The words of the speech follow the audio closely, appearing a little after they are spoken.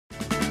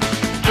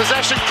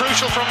Possession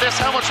crucial from this.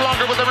 How much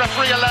longer will the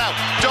referee allow?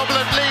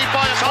 Dublin lead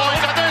by a point,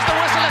 and there's the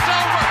whistle. It's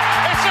over.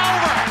 It's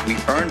over. We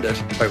earned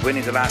it by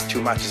winning the last 2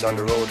 matches on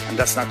the road, and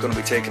that's not going to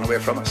be taken away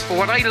from us. But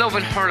what I love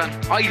in hurling,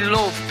 I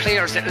love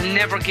players that will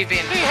never give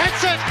in. He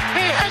hits it.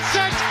 He hits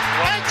it.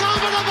 It's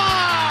over the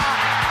bar.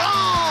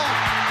 Oh,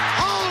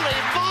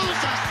 holy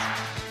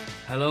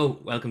Moses. Hello,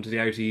 welcome to the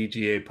RTÉ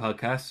GAA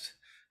Podcast.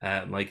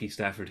 Mikey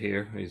Stafford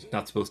here. He's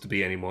not supposed to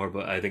be anymore,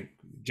 but I think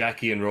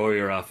Jackie and Rory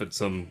are off at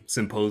some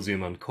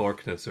symposium on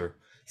Corkness or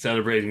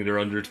celebrating their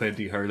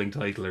under-20 hurling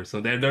title or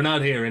something. They're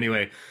not here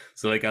anyway.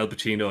 So like Al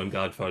Pacino and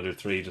Godfather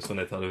 3, just when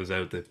I thought it was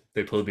out,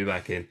 they pulled me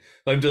back in.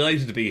 But I'm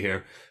delighted to be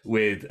here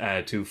with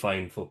two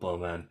fine football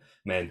men,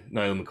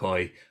 Niall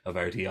McCoy of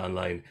RTÉ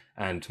Online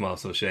and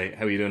Tomás O'Shea.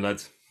 How are you doing,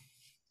 lads?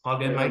 All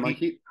good,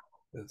 Mikey.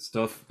 Good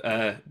stuff.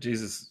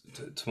 Jesus,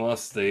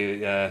 Tomás,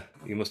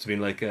 you must have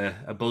been like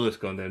a bullet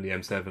going down the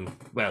M7.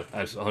 Well,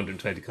 at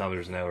 120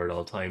 kilometers an hour at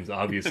all times.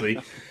 Obviously,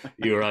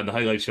 you were on the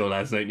highlight show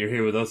last night, and you're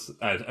here with us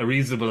at a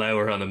reasonable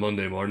hour on a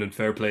Monday morning.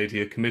 Fair play to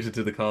you. Committed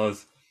to the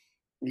cause.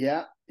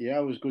 Yeah,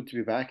 it was good to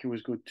be back. It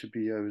was good to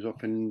be. I was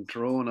up in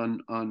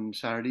Tyrone on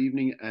Saturday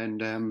evening,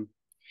 and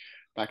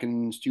back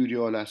in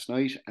studio last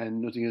night,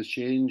 and nothing has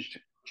changed.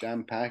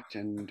 Jam packed,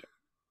 and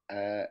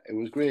it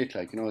was great.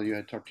 Like, you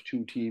had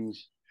 32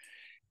 teams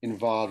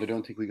involved. I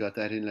don't think we got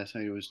that in last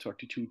night. It was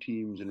 32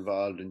 teams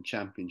involved in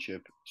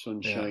championship,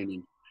 sun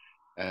shining.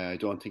 I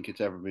don't think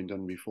it's ever been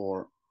done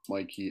before,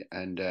 Mikey.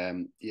 And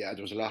there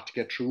was a lot to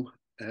get through.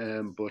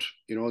 But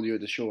you had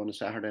the show on a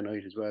Saturday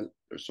night as well.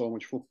 There's so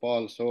much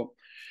football. So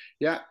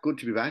good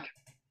to be back.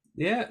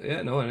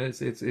 Yeah, no, and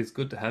it's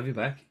good to have you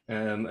back.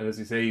 And as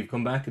you say, you've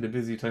come back at a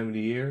busy time of the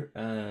year,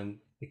 and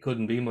it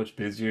couldn't be much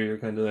busier. You're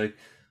kind of like,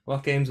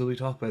 what games will we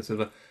talk about?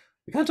 So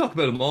we can't talk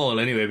about them all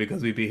anyway,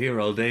 because we'd be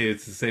here all day.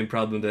 It's the same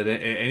problem that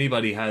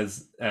anybody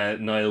has,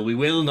 Niall. We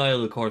will,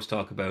 Niall, of course,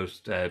 talk about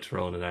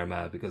Tyrone and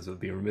Armagh, because it would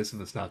be remiss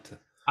of us not to.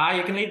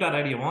 You can leave that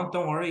out if you want,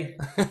 don't worry.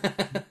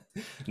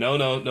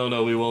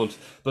 No, we won't.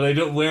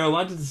 But where I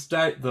wanted to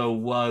start, though,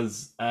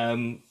 was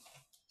the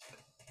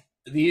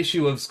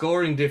issue of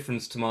scoring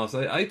difference, Tomás.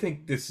 I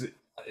think this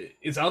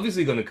is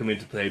obviously going to come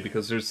into play,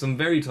 because there's some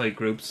very tight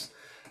groups.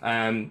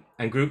 And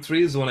Group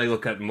 3 is the one I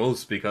look at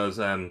most, because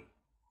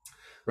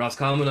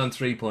Roscommon on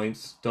 3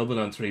 points, Dublin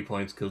on 3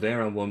 points,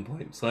 Kildare on 1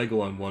 point,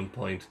 Sligo on 1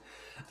 point,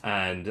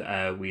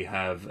 and we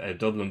have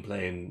Dublin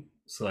playing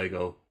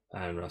Sligo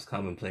and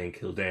Roscommon playing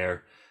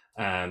Kildare.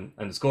 And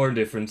the scoring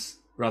difference,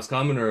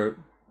 Roscommon are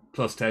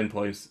plus 10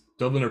 points,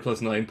 Dublin are plus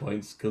 9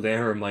 points,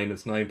 Kildare are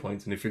minus 9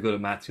 points, and if you're good at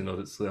maths, you know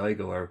that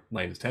Sligo are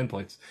minus 10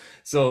 points.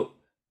 So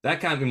that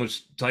can't be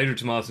much tighter,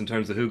 Tomás, in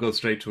terms of who goes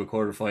straight to a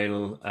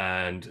quarter-final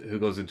and who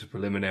goes into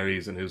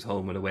preliminaries and who's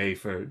home and away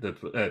for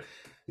the...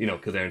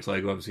 Kildare and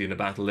Sligo obviously in a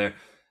battle there.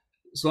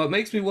 So what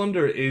makes me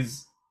wonder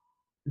is,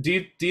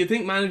 do you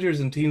think managers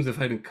and teams have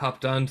had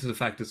copped on to the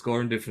fact that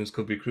scoring difference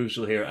could be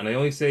crucial here? And I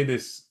only say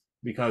this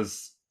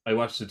because I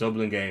watched the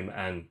Dublin game,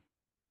 and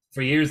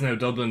for years now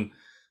Dublin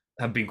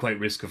have been quite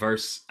risk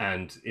averse,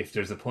 and if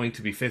there's a point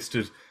to be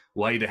fisted,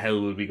 why the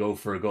hell would we go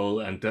for a goal?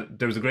 And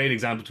there was a great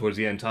example towards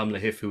the end. Tom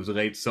Lahiff, who was a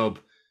late sub,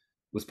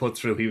 was put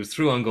through. He was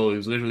through on goal. It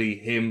was literally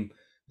him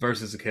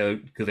versus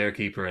the Kildare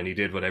keeper, and he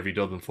did what every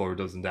Dublin forward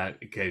does on that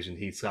occasion.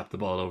 He slapped the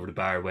ball over the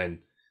bar when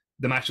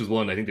the match was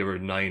won. I think they were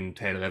 9,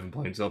 10, 11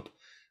 points up.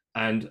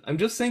 And I'm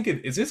just thinking,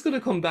 is this going to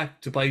come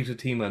back to bite a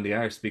team on the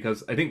arse?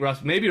 Because I think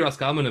maybe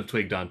Roscommon have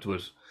twigged onto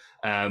it,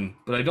 but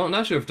I'm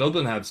not sure if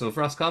Dublin have. So if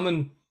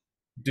Roscommon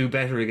do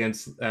better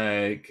against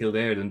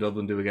Kildare than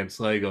Dublin do against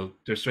Sligo,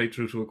 they're straight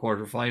through to a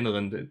quarter-final,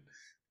 and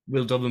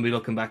will Dublin be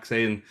looking back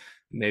saying,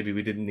 maybe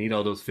we didn't need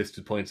all those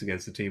fisted points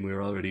against the team we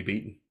were already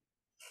beaten?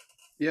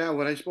 Yeah,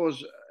 well, I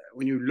suppose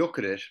when you look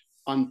at it,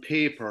 on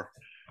paper,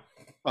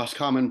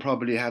 Roscommon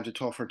probably have the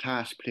tougher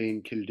task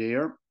playing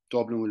Kildare.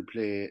 Dublin will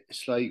play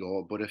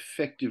Sligo, but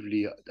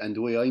effectively, and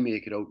the way I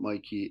make it out,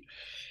 Mikey,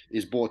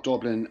 is both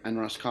Dublin and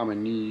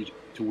Roscommon need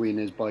to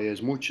win by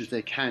as much as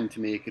they can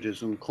to make it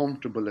as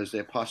uncomfortable as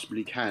they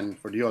possibly can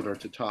for the other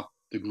to top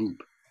the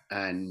group.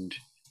 And,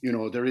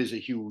 there is a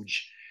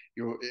huge,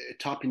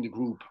 topping the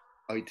group.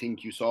 I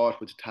think you saw it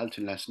with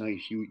Talton last night.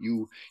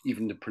 You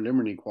even the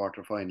preliminary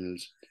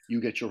quarterfinals, you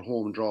get your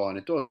home draw, and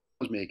it does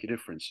make a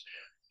difference.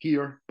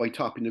 Here, by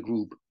topping the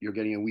group, you're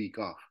getting a week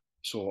off.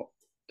 So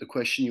the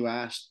question you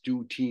asked,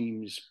 do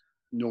teams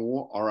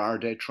know, or are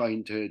they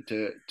trying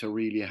to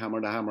really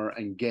hammer the hammer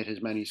and get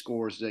as many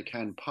scores as they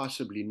can?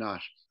 Possibly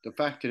not. The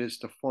fact that it's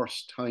the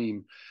first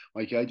time,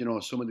 like, I don't know,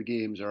 some of the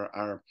games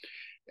are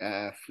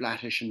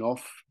flattish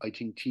enough. I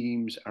think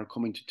teams are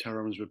coming to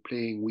terms with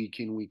playing week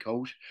in, week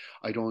out.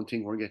 I don't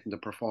think we're getting the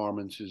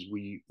performances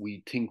we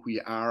think we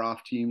are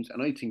off teams,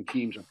 and I think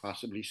teams are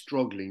possibly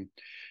struggling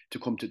to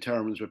come to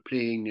terms with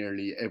playing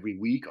nearly every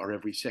week or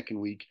every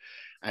second week,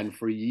 and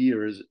for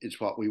years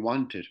it's what we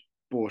wanted.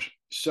 But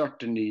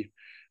certainly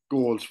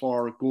goals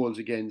for, goals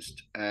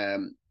against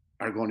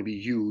are going to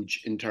be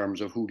huge in terms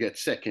of who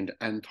gets second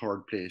and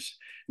third place.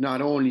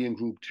 Not only in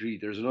Group 3,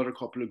 there's another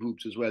couple of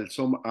groups as well.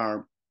 Some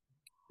are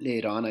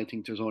late on. I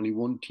think there's only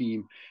one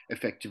team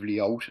effectively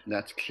out, and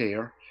that's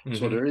Clare.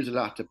 So there is a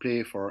lot to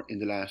play for in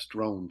the last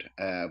round.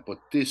 But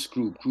this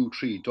group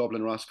 3,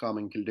 Dublin,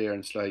 Roscommon, Kildare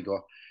and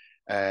Sligo,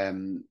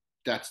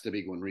 that's the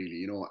big one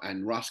really,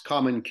 and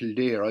Roscommon,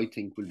 Kildare I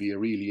think will be a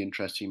really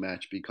interesting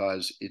match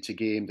because it's a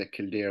game that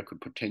Kildare could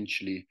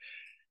potentially,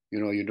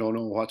 you don't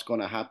know what's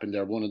going to happen.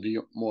 They're one of the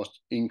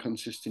most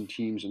inconsistent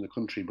teams in the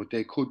country, but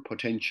they could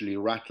potentially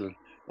rattle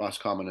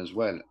Roscommon as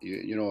well.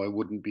 It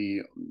wouldn't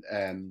be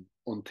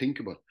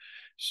unthinkable.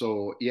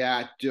 So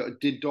yeah,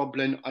 did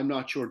Dublin? I'm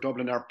not sure.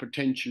 Dublin are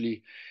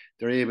potentially,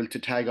 they're able to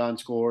tag on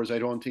scores. I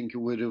don't think it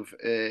would have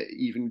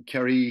even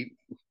Kerry.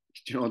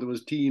 There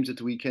was teams at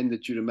the weekend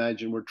that you'd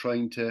imagine were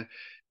trying to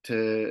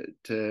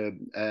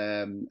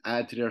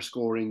add to their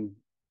scoring,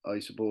 I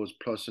suppose,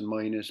 plus and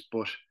minus.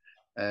 But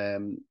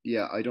I'm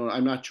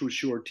not too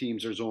sure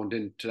teams are zoned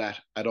into that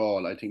at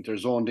all. I think they're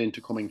zoned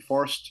into coming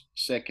first,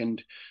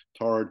 second,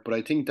 third. But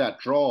I think that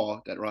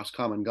draw that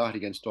Roscommon got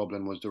against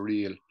Dublin was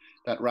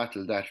that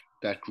rattled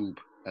that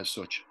group as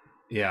such.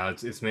 Yeah,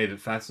 it's made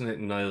it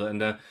fascinating, Niall.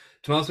 And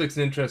Tomás makes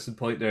an interesting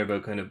point there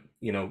about kind of,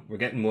 we're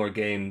getting more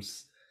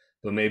games,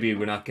 but maybe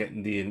we're not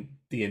getting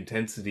the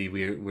intensity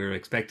we're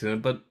expecting.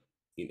 But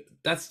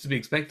that's to be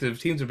expected.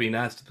 If teams are being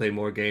asked to play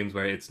more games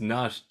where it's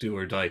not do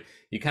or die,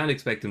 you can't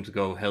expect them to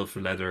go hell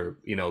for leather,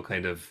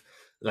 kind of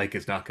like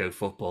it's knockout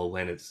football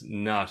when it's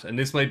not. And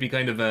this might be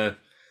kind of a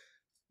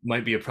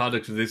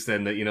product of this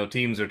then, that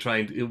teams are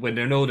trying to, when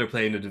they know they're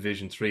playing a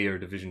Division 3 or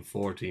Division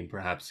 4 team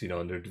perhaps,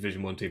 and their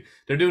Division 1 team,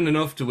 they're doing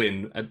enough to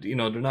win. They're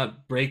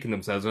not breaking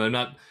themselves. And I'm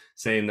not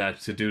saying that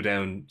to do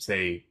down,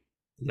 say,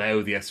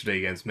 Louth yesterday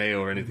against Mayo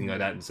or anything like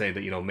that, and saying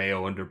that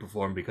Mayo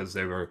underperformed because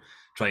they were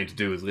trying to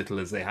do as little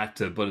as they had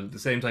to. But at the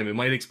same time, it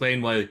might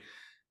explain why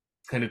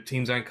kind of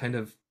teams aren't kind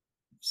of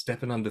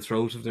stepping on the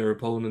throat of their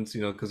opponents,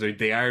 because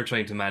they are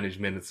trying to manage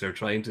minutes. They're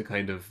trying to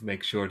kind of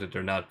make sure that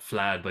they're not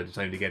flat by the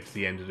time they get to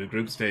the end of the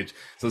group stage.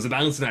 So it's a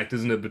balancing act,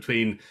 isn't it,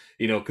 between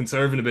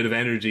conserving a bit of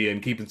energy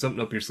and keeping something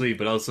up your sleeve,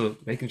 but also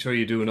making sure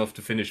you do enough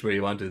to finish where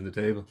you want in the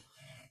table.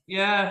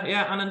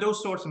 Yeah, and in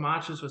those sorts of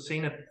matches, we've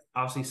seen it.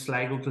 Obviously,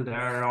 Sligo,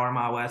 Kildare,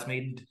 Armagh,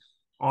 Westmeath,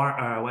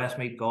 or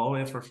Westmeath,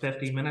 Galway for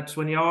 50 minutes.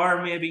 When you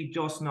are maybe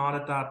just not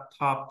at that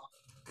top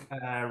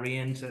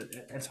range,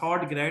 it's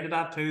hard to get out of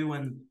that too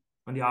when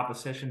the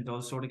opposition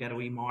does sort of get a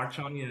wee march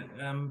on you.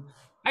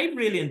 I've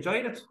really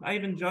enjoyed it.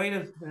 I've enjoyed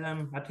it.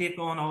 I take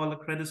on all the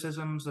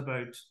criticisms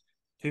about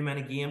too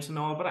many games and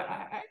all, but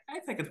I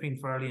think it's been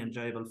fairly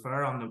enjoyable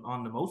fair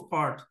on the most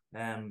part.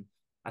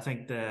 I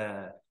think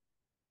the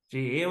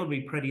GAA will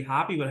be pretty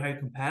happy with how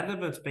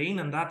competitive it's been,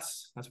 and I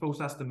suppose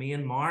that's the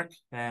main mark.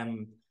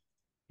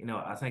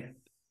 I think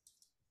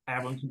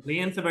everyone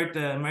complains about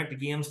the amount of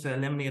games to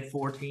eliminate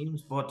 4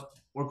 teams, but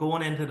we're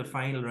going into the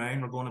final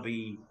round. We're going to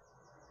be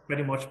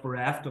pretty much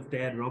bereft of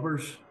dead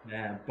rubbers,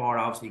 bar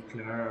obviously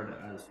Clare,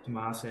 as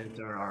Tomás said,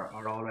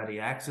 are already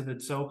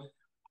exited. So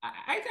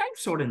I've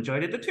sort of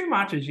enjoyed it. The 2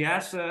 matches,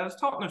 yes. I was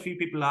talking to a few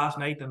people last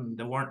night and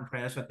they weren't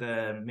impressed with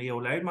the Mayo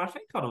Louth match.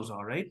 I thought it was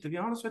all right, to be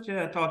honest with you.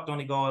 I thought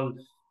Donegal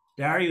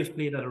Derry was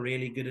played at a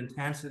really good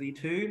intensity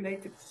too.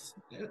 Like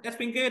it's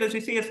been good. As you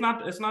see, it's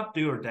not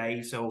do or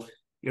die, so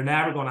you're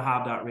never going to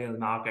have that real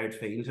knockout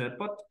feel to it.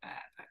 But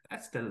I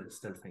still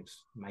think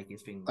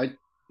Mikey's been.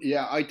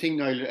 I think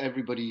now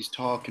everybody's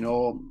talking,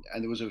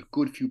 and there was a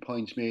good few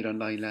points made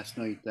online last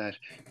night that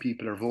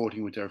people are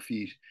voting with their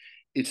feet.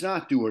 It's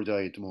not do or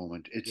die at the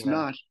moment. It's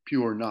not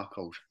pure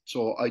knockout.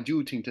 So I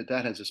do think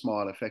that has a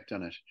small effect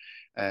on it.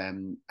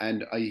 And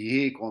I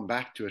hate going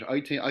back to it.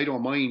 I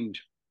don't mind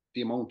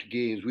the amount of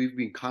games. We've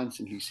been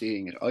constantly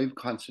saying it. I've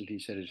constantly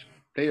said it.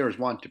 Players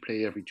want to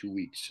play every 2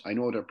 weeks. I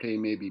know they're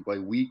playing maybe by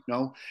week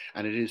now,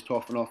 and it is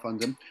tough enough on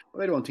them,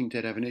 but I don't think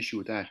they'd have an issue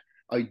with that.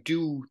 I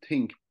do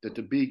think that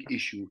the big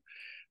issue,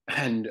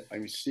 and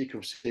I'm sick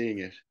of saying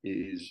it,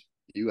 is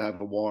you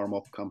have a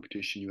warm-up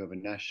competition, you have a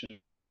national,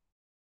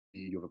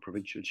 you have a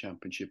provincial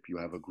championship, you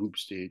have a group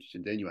stage,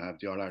 and then you have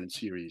the All-Ireland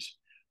series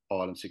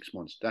all in 6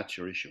 months. That's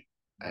your issue.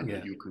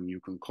 And you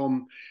can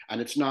come, and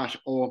it's not,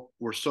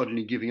 we're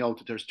suddenly giving out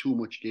that there's too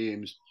much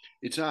games.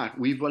 It's not.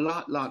 We've a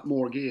lot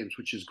more games,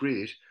 which is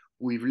great.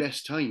 We've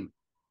less time.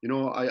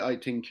 I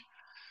think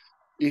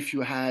if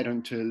you had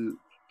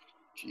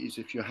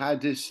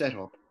this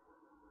setup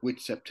with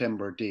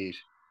September date,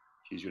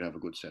 you'd have a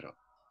good setup.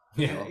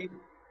 Yeah.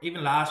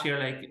 Even last year,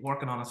 like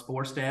working on a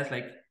sports desk,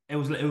 like it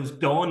was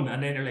done,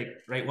 and then you're like,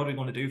 right, what are we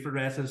going to do for the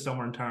rest of the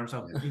summer in terms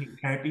of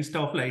county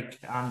stuff, like,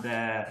 and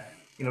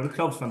the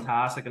club's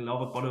fantastic. I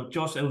love it, but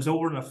it was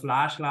over in a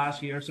flash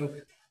last year. So,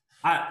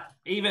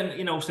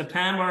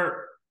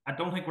 September, I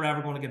don't think we're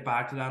ever going to get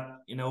back to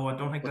that. I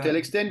don't think. But they'll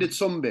extend it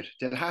some bit.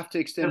 They'll have to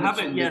extend it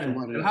some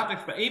bit. They'll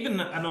have to. Even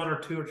another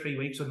 2 or 3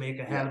 weeks would make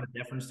a hell of a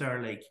difference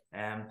there. Like,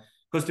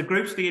 because the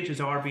group stages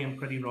are being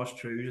pretty rushed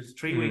through. It's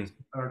 3 weeks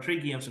or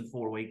 3 games in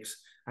 4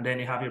 weeks, and then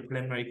you have your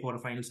preliminary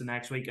quarterfinals the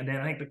next week, and then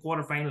I think the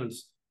quarterfinals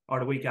are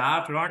the week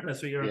after, aren't they?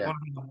 So you're going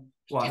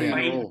to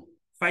have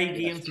 5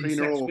 games 3 in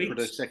a row weeks for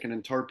the second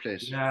and third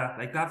place. Yeah,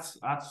 like that's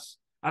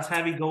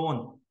heavy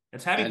going.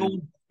 It's heavy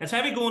going it's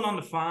heavy going on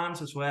the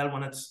fans as well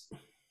when it's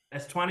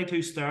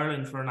 22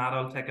 sterling for an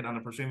adult ticket and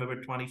I presume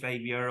about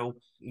 €25.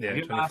 Yeah, If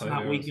you're passing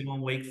that week in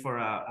 1 week for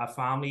a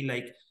family,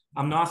 like,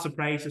 I'm not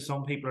surprised that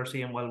some people are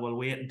saying, well, we'll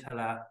wait until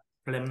a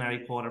preliminary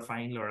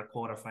quarter-final or a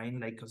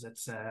quarter-final, like, because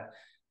it's I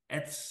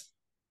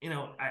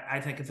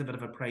think it's a bit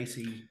of a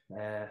pricey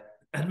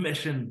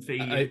admission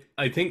fee.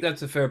 I think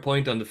that's a fair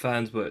point on the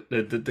fans, but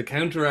the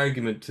counter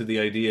argument to the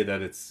idea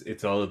that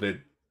it's all a bit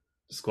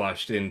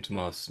squashed in,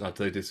 Tomás, not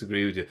that I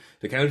disagree with you.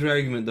 The counter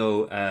argument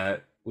though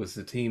was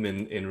the team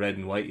in red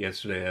and white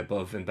yesterday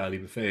above in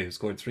Ballybuffet who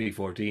scored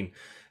 3-14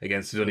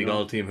 against the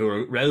Donegal team, who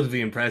were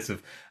relatively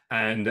impressive.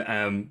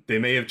 And they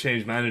may have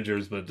changed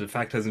managers, but the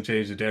fact hasn't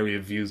changed that Derry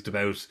have used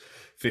about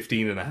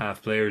 15 and a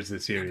half players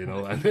this year, and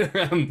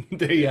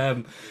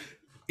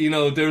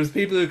there was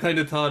people who kind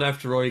of thought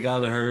after Rory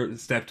Gallagher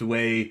stepped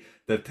away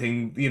that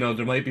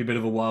there might be a bit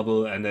of a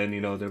wobble, and then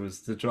there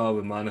was the draw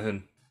with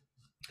Monaghan,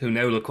 who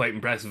now look quite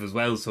impressive as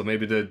well. So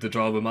maybe the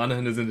draw with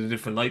Monaghan is in a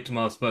different light,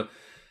 Tomás. But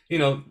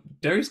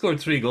Derry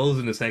scored 3 goals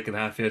in the second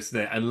half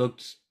yesterday and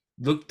looked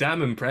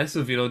damn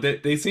impressive.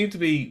 They seem to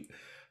be,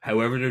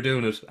 however they're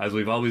doing it, as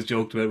we've always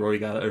joked about Rory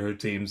Gallagher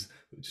teams,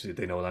 which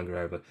they no longer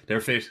are, but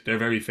they're fit. They're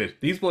very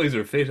fit. These boys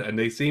are fit, and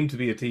they seem to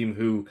be a team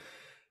who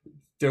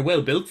they're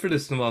well built for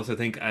this, Tomás, I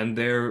think, and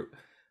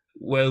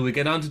we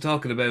get on to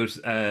talking about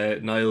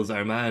Niall's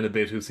Armagh a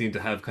bit, who seem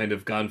to have kind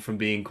of gone from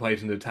being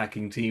quite an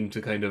attacking team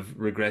to kind of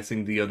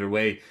regressing the other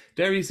way.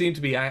 Derry seem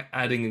to be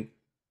adding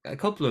a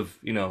couple of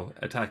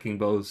attacking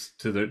bows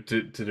to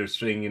their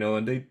string,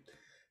 and they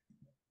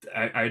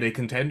are they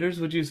contenders?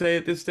 Would you say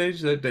at this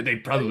stage they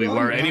probably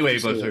were anyway,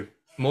 but they're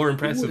more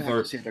impressive. I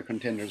would say they're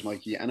contenders,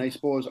 Mikey, and I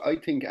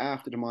think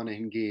after the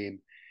Monaghan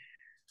game,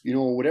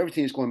 with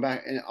everything that's going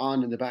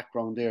on in the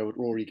background there with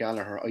Rory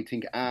Gallagher, I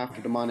think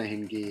after the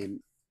Monaghan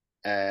game,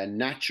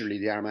 naturally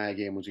the Armagh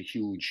game was a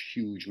huge,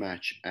 huge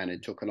match, and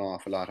it took an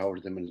awful lot out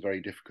of them. It was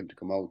very difficult to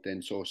come out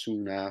then so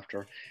soon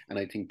after, and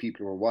I think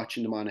people were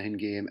watching the Monaghan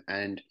game,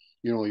 and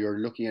you're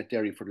looking at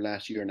Derry for the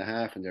last year and a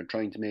half, and they're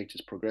trying to make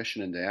this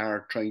progression, and they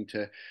are trying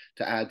to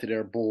add to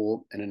their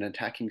bow in an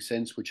attacking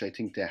sense, which I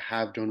think they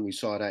have done. We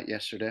saw that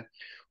yesterday.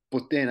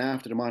 But then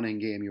after the Monaghan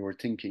game, you were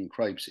thinking,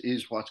 cripes,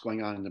 is what's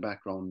going on in the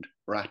background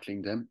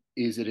rattling them?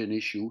 Is it an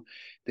issue?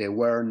 They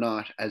were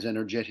not as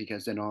energetic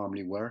as they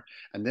normally were.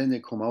 And then they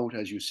come out,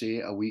 as you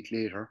say, a week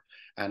later,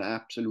 an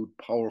absolute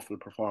powerful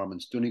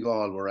performance.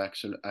 Donegal were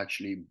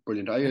actually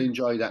brilliant. I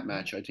enjoyed that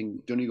match. I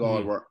think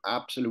Donegal were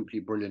absolutely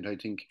brilliant. I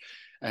think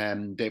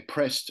they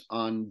pressed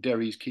on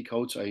Derry's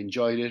kickouts. I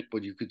enjoyed it,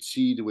 but you could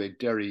see the way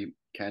Derry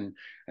can,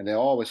 and they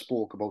always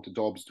spoke about the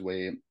Dubs, the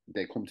way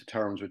they come to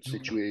terms with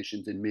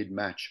situations in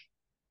mid-match.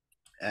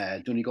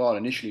 Donegal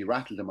initially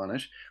rattled them on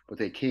it, but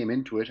they came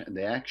into it and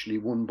they actually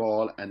won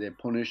ball and they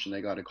punished and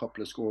they got a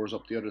couple of scores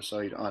up the other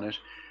side on it.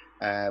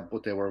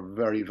 But they were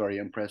very, very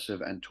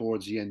impressive. And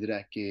towards the end of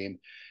that game,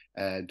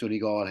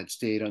 Donegal had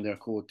stayed on their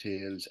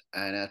coattails,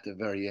 and at the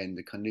very end,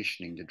 the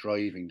conditioning, the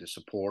driving, the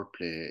support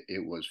play,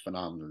 it was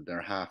phenomenal.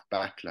 Their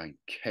half-back line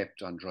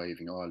kept on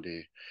driving all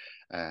day.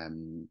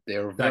 They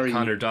were very... That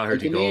Conor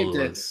Doherty goal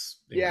was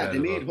incredible. Yeah, they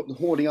made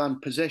holding on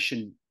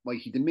possession,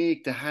 Mikey. They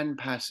make the hand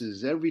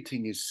passes.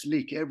 Everything is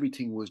slick.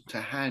 Everything was to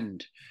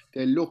hand.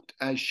 They looked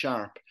as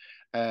sharp.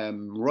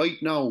 Right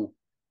now,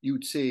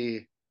 you'd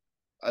say...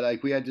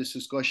 Like, we had this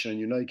discussion, and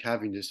you like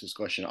having this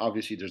discussion.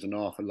 Obviously, there's an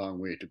awful long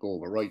way to go,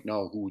 but right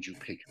now, who would you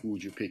pick? Who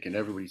would you pick? And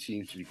everybody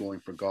seems to be going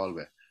for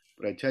Galway.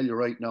 But I tell you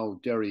right now,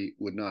 Derry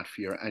would not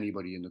fear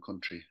anybody in the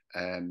country.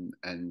 And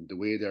the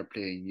way they're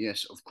playing,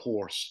 yes, of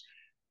course,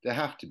 they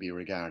have to be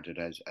regarded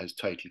as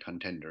title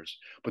contenders.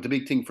 But the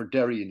big thing for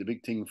Derry and the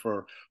big thing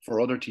for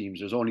other teams,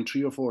 there's only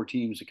 3 or 4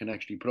 teams that can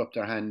actually put up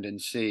their hand and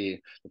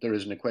say that there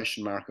isn't a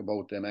question mark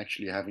about them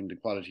actually having the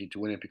quality to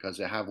win it, because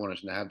they have won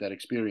it and they have that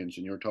experience.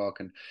 And you're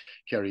talking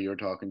Kerry, you're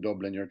talking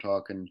Dublin, you're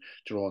talking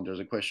Tyrone. There's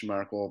a question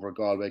mark over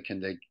Galway.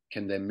 Can they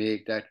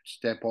make that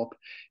step up?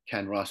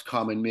 Can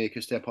Roscommon make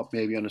a step up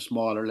maybe on a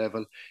smaller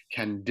level?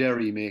 Can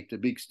Derry make the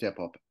big step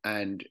up?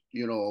 And,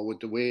 with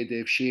the way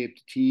they've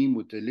shaped the team,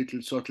 with the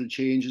little subtle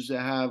changes they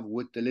have,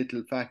 with the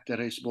little fact that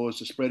I suppose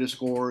the spread of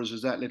scores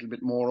is that little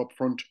bit more up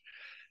front,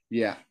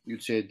 yeah,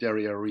 you'd say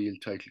Derry are real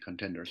title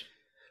contenders.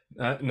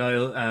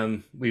 Niall,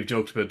 we've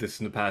joked about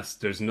this in the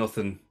past. There's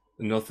nothing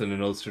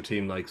an Ulster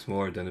team likes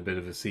more than a bit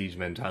of a siege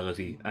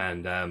mentality,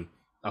 and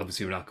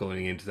obviously we're not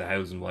going into the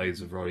hows and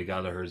whys of Rory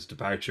Gallagher's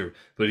departure,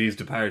 but he's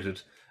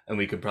departed, and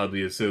we can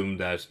probably assume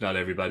that not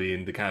everybody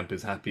in the camp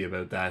is happy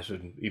about that,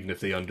 and even if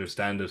they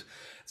understand it.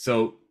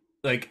 So,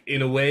 like,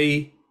 in a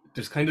way,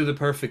 there's kind of the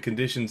perfect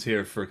conditions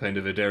here for kind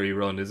of a Derry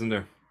run, isn't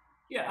there?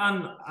 Yeah,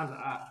 and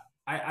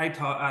I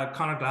thought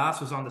Conor Glass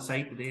was on the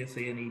site today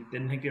saying he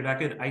didn't think they were that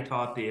good. I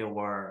thought they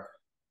were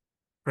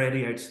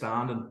pretty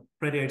outstanding.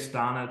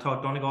 I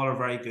thought Donegal are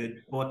very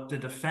good, but the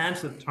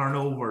defensive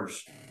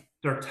turnovers,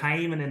 their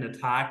timing in the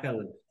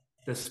tackle,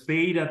 the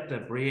speed at the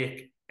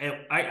break,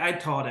 I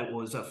thought it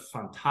was a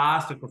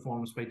fantastic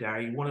performance by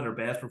Derry, one of their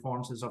best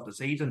performances of the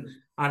season.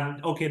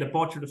 And okay, they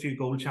butchered a few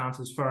goal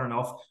chances, fair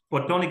enough.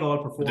 But Donegal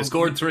performed. They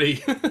scored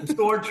 3. They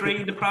scored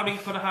 3. They probably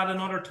could have had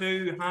another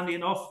 2 handy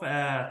enough.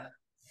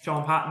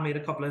 Sean Patton made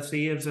a couple of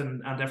saves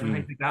and different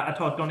things like that. I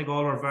thought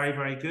Donegal were very,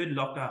 very good,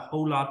 looked a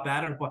whole lot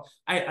better. But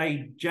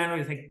I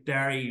generally think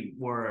Derry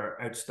were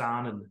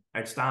outstanding.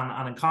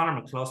 And in Conor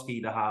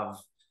McCluskey to have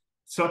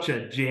such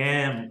a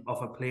gem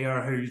of a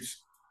player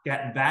who's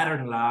getting better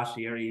than last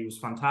year. He was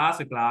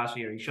fantastic last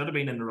year. He should have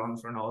been in the run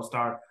for an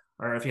All-Star.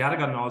 Or if he had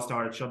got an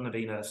All-Star, it shouldn't have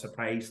been a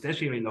surprise.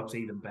 This year he looks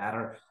even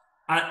better.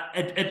 And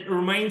it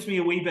reminds me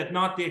a wee bit,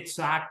 not the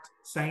exact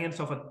science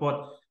of it,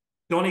 but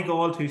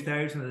Donegal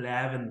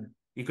 2011,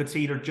 you could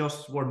see they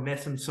just were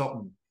missing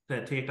something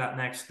to take that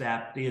next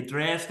step. They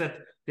addressed it.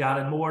 They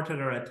added more to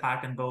their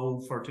attacking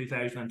bow for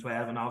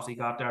 2012 and obviously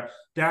got there.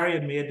 Derry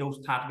had made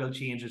those tactical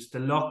changes to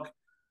look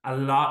a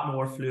lot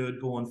more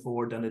fluid going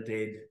forward than it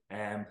did.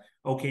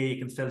 Okay, you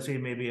can still see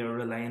maybe a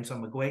reliance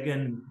on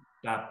McGuigan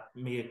that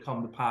may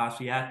come to pass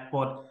yet,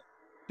 but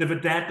they've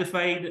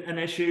identified an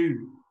issue.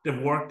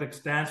 They've worked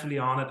extensively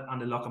on it,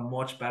 and they look a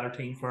much better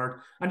team for it.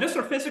 And just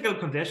their physical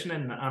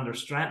conditioning and their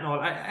strength and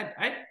all.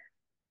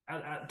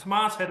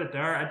 Tomás hit it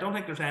there. I don't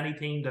think there's any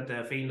team that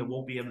they feel they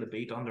won't be able to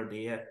beat on their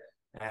day.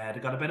 They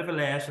got a bit of a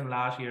lesson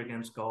last year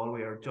against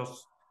Galway, or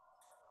just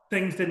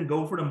things didn't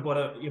go for them.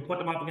 But you put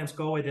them up against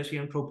Galway this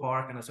year in Croke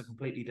Park, and it's a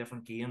completely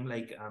different game.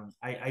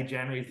 I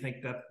generally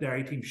think that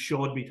Derry team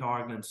should be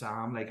targeting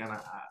Sam. And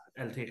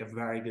it'll take a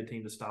very good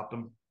team to stop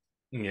them.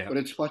 Yeah, but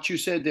it's what you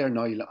said there,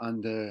 Niall,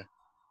 on the.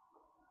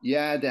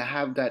 Yeah, they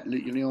have that.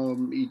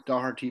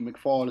 Doherty,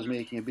 McFall is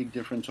making a big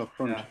difference up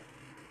front. Yeah.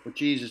 But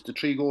Jesus, the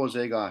 3 goals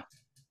they got,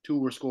 2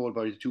 were scored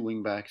by the 2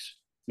 wing backs.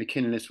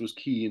 McKinless was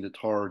key in the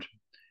 3rd.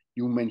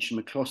 You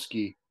mentioned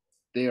McCluskey.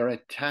 Their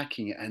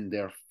attacking and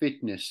their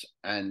fitness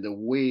and the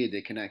way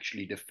they can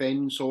actually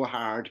defend so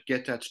hard,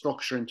 get that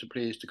structure into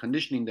place, the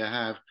conditioning they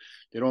have.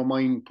 They don't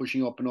mind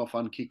pushing up enough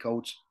on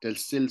kickouts. They'll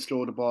still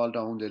slow the ball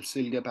down. They'll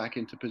still get back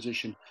into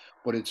position.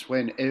 But it's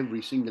when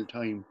every single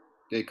time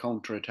they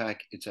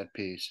counter-attack, it's at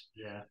pace.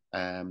 Yeah.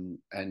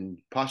 And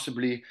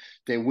possibly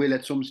they will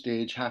at some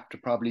stage have to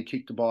probably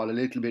kick the ball a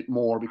little bit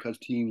more, because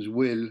teams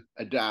will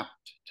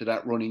adapt to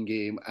that running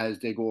game as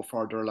they go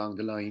further along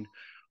the line.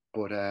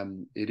 But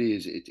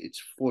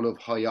it's full of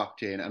high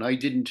octane. And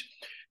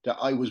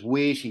I was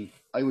waiting.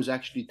 I was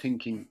actually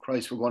thinking,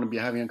 Christ, we're going to be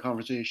having a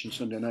conversation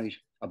Sunday night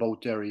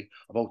about Derry,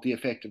 about the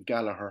effect of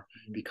Gallagher,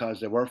 because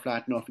they were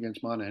flat enough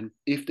against Monaghan.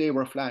 If they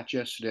were flat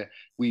yesterday,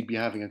 we'd be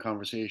having a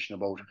conversation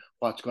about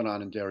what's going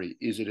on in Derry.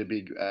 Is it a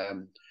big,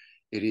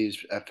 it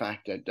is a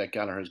fact that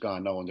Gallagher's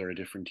gone now and they're a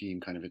different team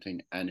kind of a thing.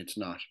 And it's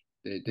not.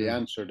 They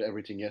answered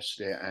everything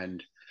yesterday,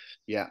 and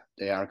yeah,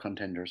 they are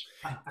contenders.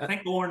 I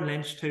think Owen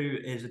Lynch too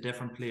is a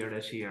different player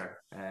this year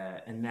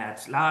in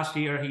nets. Last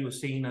year he was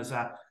seen as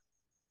I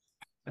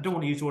don't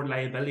want to use the word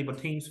liability, but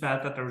teams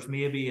felt that there was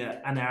maybe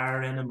an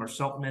error in him or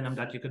something in him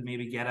that you could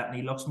maybe get at, and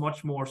he looks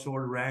much more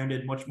sort of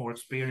rounded, much more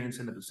experienced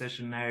in the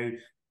position now,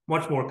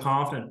 much more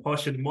confident,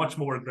 pushing much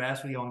more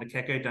aggressively on the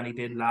kick out than he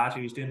did last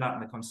year. He's doing that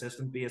on a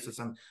consistent basis,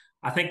 and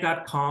I think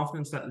that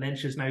confidence that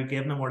Lynch is now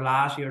giving him, where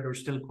last year there were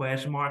still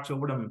question marks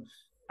over them,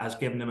 has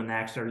given them an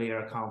extra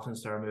layer of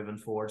confidence there moving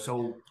forward.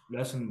 So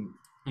listen,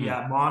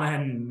 yeah,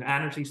 Monaghan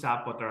energy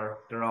sap, but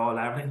they're all,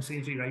 everything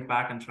seems to be right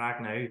back on track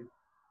now.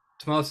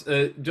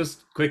 Tomás,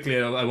 just quickly,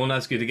 I won't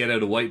ask you to get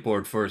out a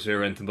whiteboard first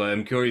here, Renton, but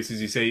I'm curious,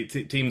 as you say,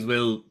 teams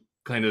will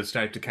kind of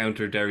start to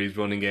counter Derry's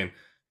running game.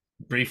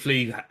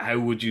 Briefly, how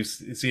would you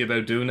see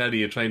about doing that? Are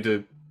you trying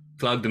to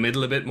clog the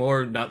middle a bit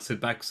more, not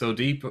sit back so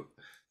deep,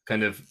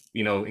 kind of,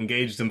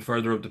 engage them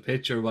further up the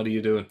pitch, or what are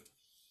you doing?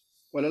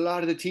 Well, a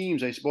lot of the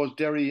teams, I suppose,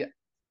 Derry,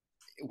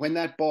 when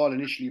that ball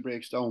initially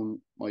breaks down,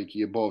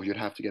 Mikey, above, you'd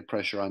have to get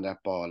pressure on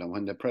that ball. And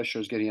when the pressure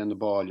is getting on the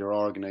ball, you're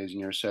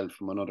organising yourself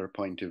from another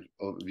point of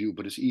view.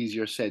 But it's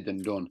easier said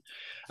than done.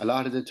 A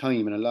lot of the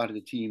time, and a lot of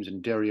the teams,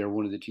 and Derry are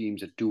one of the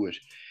teams that do it,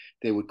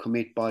 they would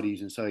commit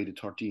bodies inside the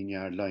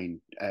 13-yard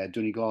line.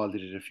 Donegal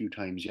did it a few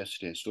times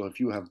yesterday. So if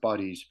you have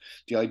bodies,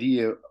 the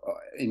idea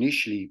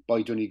initially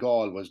by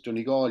Donegal was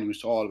Donegal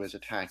used to always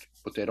attack,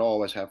 but they'd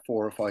always have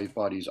 4 or 5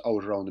 bodies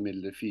out around the middle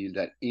of the field,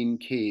 that in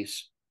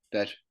case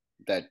that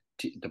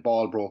the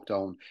ball broke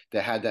down,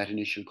 they had that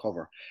initial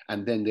cover,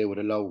 and then they would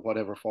allow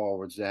whatever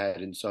forwards they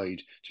had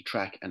inside to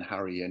track and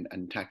harry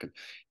and tackle.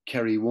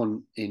 Kerry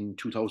won in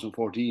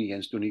 2014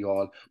 against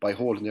Donegal by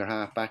holding their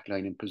half back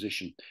line in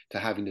position, to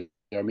having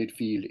their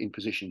midfield in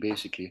position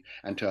basically,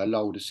 and to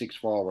allow the 6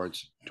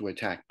 forwards to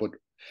attack. But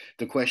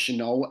the question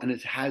now, and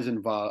it has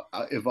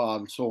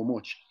evolved so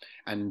much,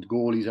 and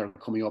goalies are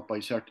coming up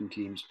by certain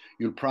teams,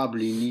 you'll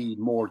probably need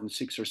more than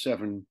 6 or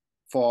 7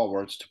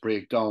 forwards to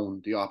break down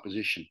the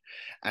opposition.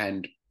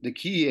 And the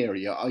key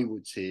area, I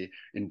would say,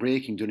 in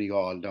breaking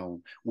Donegal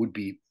down would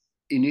be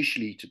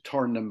initially to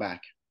turn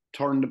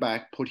the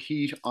back, put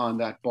heat on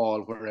that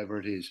ball wherever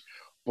it is.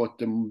 But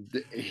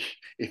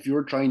if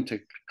you're trying to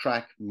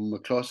track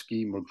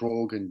McCluskey,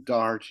 McGrogan,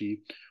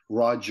 Doherty,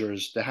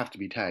 Rogers, they have to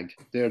be tagged.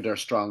 They're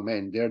strong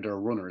men. They're their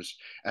runners.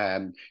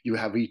 You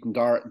have Ethan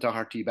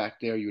Doherty back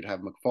there. You'd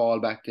have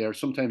McFall back there.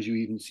 Sometimes you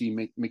even see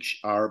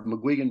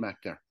McGuigan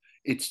back there.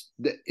 It's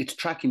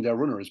tracking their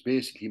runners,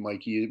 basically,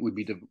 Mikey. It would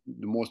be the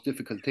most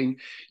difficult thing.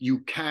 You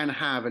can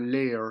have a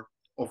layer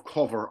of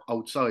cover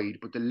outside,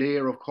 but the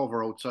layer of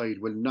cover outside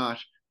will not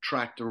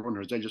track the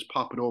runners. They'll just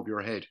pop it over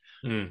your head.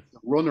 The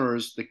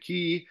runners, the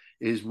key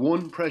is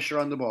 1, pressure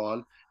on the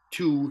ball,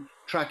 2,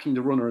 tracking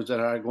the runners that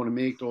are going to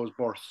make those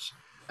bursts,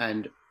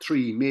 and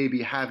 3,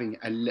 maybe having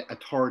a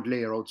third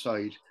layer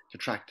outside to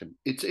track them.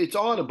 It's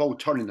all about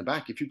turning them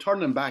back. If you turn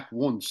them back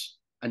once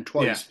and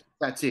twice,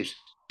 that's it.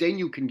 Then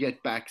you can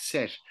get back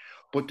set.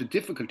 But the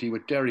difficulty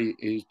with Derry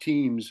is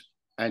teams,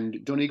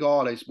 and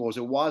Donegal, I suppose,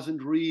 it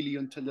wasn't really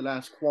until the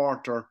last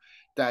quarter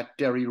that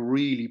Derry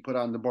really put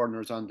on the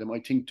burners on them. I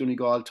think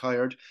Donegal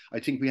tired. I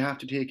think we have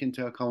to take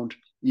into account,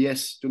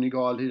 yes,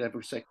 Donegal did have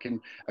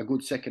a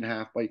good second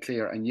half by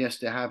Clare, and yes,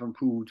 they have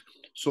improved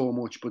so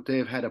much, but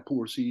they've had a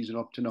poor season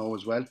up to now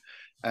as well.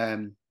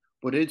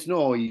 But it's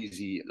no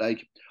easy.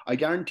 Like, I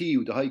guarantee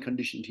you, the high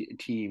condition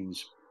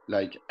teams,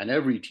 and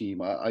every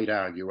team, I'd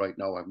argue right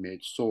now, have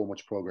made so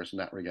much progress in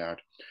that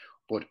regard.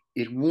 But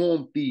it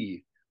won't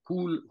be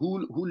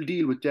who'll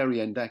deal with Derry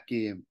in that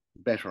game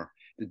better.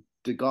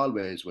 The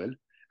Galways will.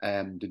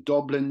 The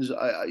Dublins,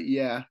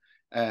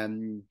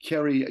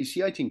 Kerry.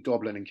 I think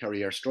Dublin and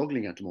Kerry are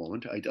struggling at the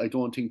moment. I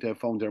don't think they've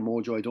found their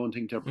mojo. I don't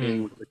think they're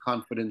playing with the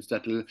confidence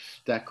that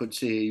could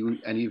say,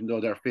 and even though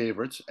they're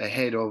favourites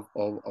ahead of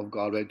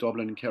Galway,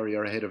 Dublin and Kerry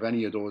are ahead of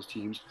any of those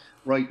teams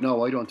right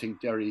now. I don't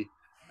think Derry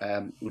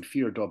would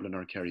fear Dublin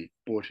or Kerry.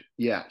 But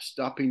yeah,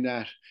 stopping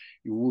that,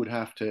 you would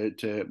have to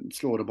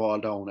slow the ball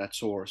down at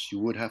source. You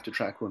would have to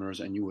track runners,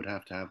 and you would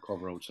have to have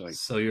cover outside.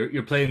 So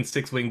you're playing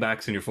 6 wing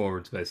backs and your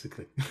forwards,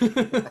 basically.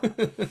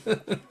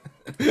 But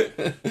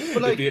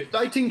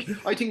I think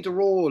the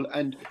role,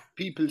 and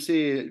people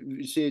say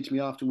to me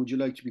often, would you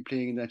like to be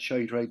playing in that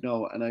shite right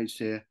now? And I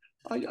say,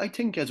 I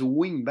think as a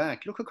wing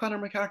back, look at Conor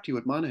McCarthy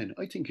with Monaghan.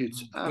 I think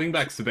it's wing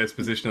back's the best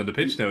position on the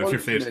pitch now if you're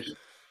fit.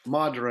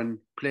 Modern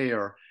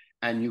player,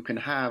 and you can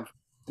have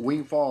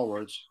wing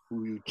forwards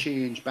who you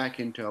change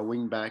back into a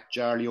wing back.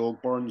 Charlie Oak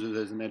Burns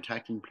as an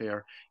attacking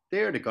player.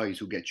 They're the guys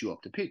who get you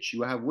up the pitch.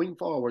 You have wing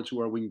forwards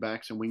who are wing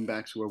backs and wing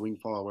backs who are wing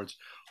forwards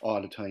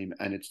all the time.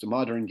 And it's the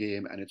modern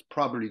game, and it's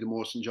probably the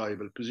most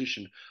enjoyable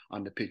position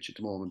on the pitch at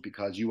the moment,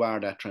 because you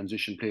are that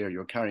transition player.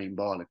 You're carrying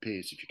ball at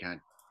pace if you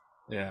can.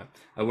 Yeah.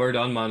 A word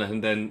on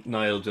Monaghan then,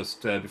 Niall,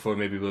 just before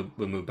maybe we'll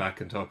move back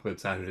and talk about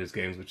Saturday's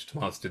games, which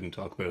Tomás didn't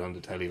talk about on the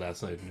telly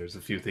last night, and there's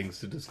a few things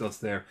to discuss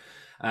there.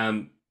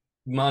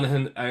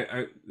 Monaghan,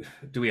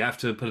 do we have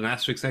to put an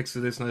asterisk next to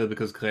this now,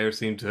 because Clare's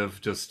season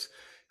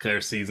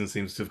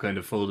seems to have kind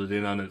of folded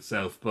in on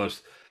itself,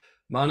 but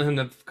Monaghan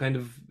have kind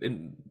of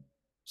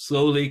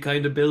slowly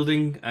kind of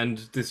building, and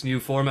this new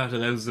format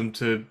allows them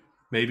to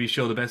maybe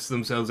show the best of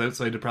themselves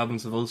outside the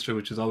province of Ulster,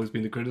 which has always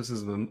been the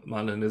criticism of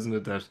Monaghan, isn't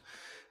it? That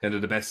kind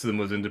of the best of them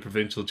was in the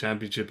provincial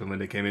championship, and when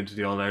they came into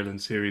the All-Ireland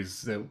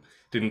series, that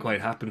didn't quite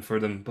happen for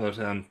them, but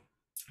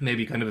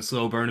maybe kind of a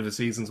slow burn of a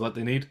season's what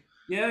they need.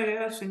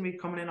 Yeah, seem to be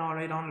coming in all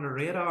right under the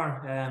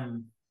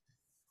radar.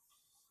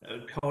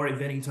 Corey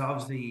Vinny's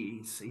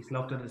obviously he's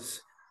looked at his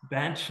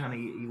bench, and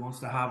he wants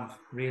to have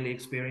really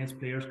experienced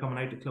players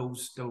coming out to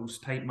close those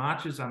tight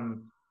matches,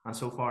 and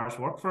so far it's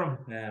worked for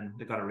him.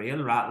 They got a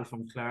real rattle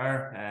from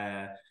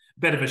Clare,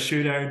 bit of a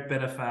shootout,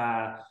 bit of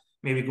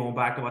maybe going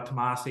back to what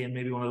Tomás saying,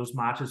 maybe one of those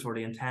matches where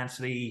the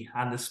intensity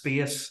and the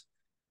space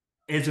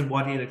isn't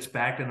what you'd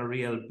expect in a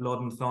real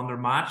blood and thunder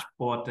match,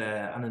 but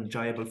an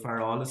enjoyable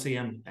for all to see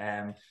him.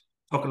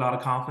 Took a lot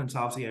of confidence,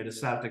 obviously, out of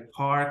Celtic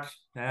Park.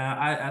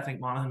 I think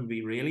Monaghan would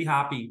be really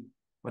happy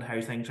with how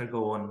things are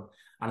going.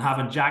 And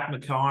having Jack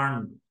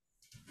McCarn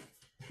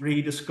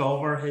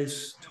rediscover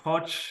his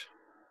touch.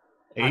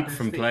 8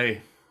 from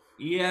play.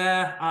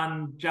 Yeah,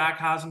 and Jack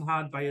hasn't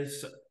had, by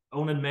his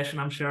own admission,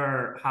 I'm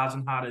sure,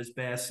 hasn't had his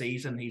best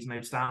season. He's an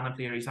outstanding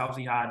player. He's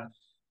obviously had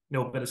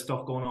a bit of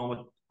stuff going on with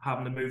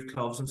having to move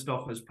clubs and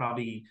stuff, has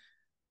probably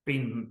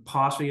been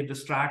possibly a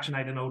distraction,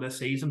 I don't know, this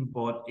season,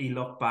 but he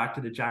looked back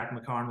to the Jack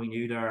McCarn we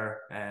knew there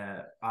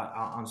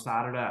on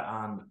Saturday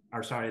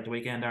at the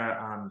weekend there,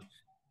 and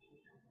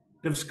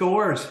they've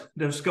scores,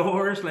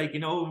 like,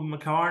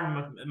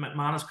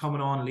 McCarn is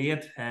coming on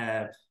late.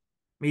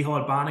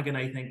 Micheál Bannigan,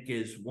 I think,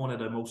 is one of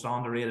the most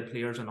underrated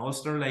players in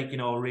Ulster.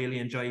 Really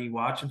enjoy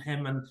watching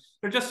him, and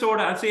they're just sort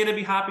of, I'd say they'd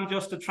be happy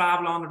just to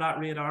travel under that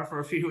radar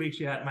for a few weeks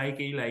yet,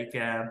 Mikey.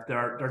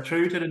 They're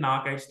true to the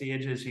knockout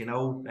stages,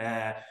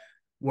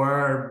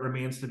 where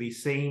remains to be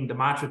seen. The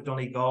match with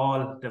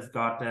Donegal, they've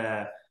got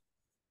a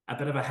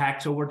bit of a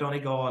hex over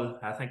Donegal.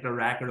 I think their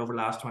record over the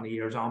last 20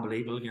 years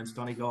unbelievable against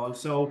Donegal.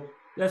 So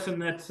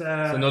Listen, it's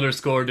another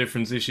score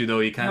difference issue, though.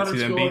 You can't see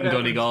them beating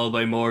Donegal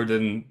by more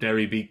than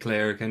Derry beat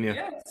Clare, can you?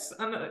 Yes,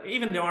 and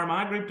even the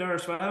Armagh group there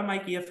as well,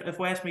 Mikey. If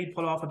Westmeath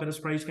pull off a bit of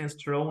surprise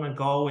against Tyrone and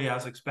Galway,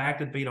 as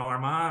expected, beat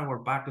Armagh, we're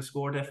back to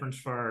score difference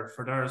for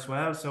there as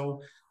well. So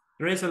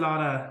there's a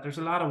lot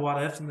of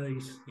what ifs in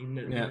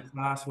this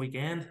last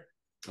weekend.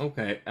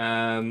 Okay.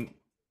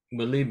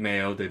 We'll leave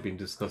Mayo. They've been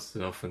discussed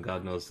enough, and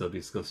God knows they'll be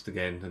discussed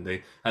again. And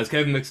they, as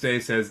Kevin McStay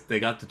says,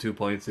 they got the 2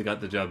 points, they got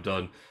the job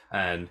done,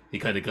 and he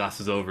kind of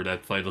glosses over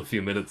that final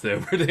few minutes there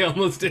where they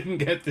almost didn't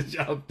get the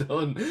job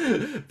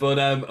done. But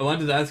I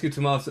wanted to ask you,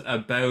 Tomás,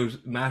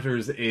 about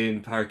matters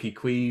in Páirc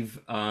Uí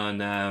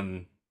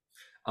Chaoimh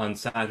on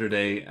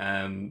Saturday.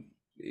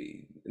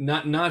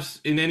 Not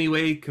in any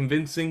way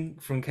convincing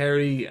from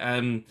Kerry.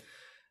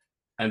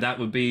 And that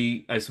would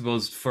be, I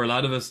suppose, for a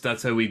lot of us,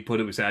 that's how we put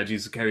it. We say,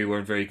 Jesus, Kerry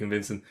weren't very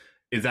convincing.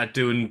 Is that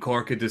doing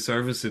Cork a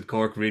disservice? Did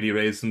Cork really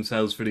raise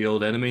themselves for the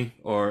old enemy?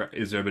 Or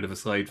is there a bit of a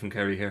slide from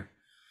Kerry here?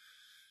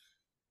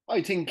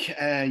 I think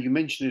you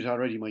mentioned it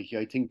already, Mikey.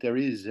 I think there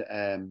is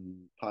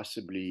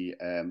possibly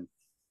a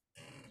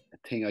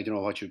thing, I don't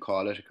know what you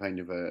call it, a kind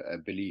of a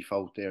belief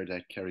out there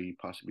that Kerry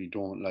possibly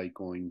don't like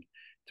going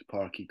to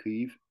Páirc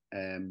Uí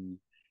Chaoimh.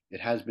 It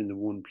has been the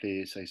one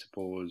place, I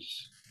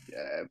suppose,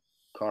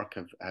 Cork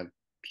have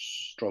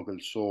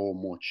struggled so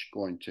much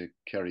going to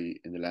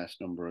Kerry in the last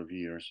number of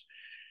years.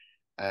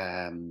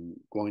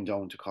 Going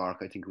down to Cork,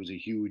 I think it was a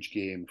huge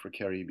game for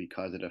Kerry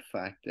because of the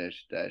fact that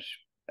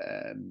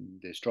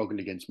they struggled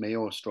against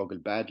Mayo,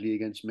 struggled badly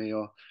against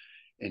Mayo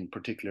in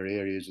particular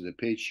areas of the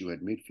pitch. You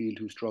had midfield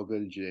who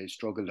struggled. They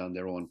struggled on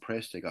their own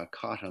press. They got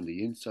caught on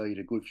the inside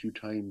a good few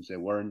times. They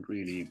weren't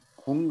really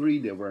hungry.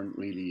 They weren't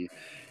really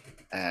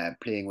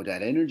playing with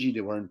that energy.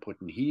 They weren't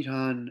putting heat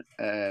on.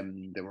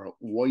 They were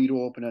wide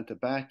open at the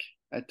back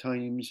at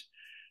times.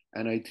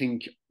 And I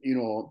think,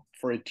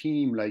 for a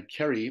team like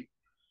Kerry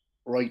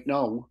right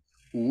now,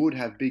 who would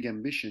have big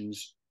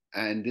ambitions,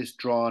 and this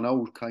drawn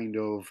out kind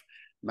of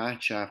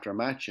match after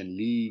match and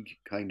league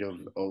kind of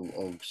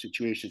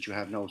situations you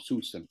have now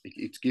suits them.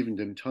 It's given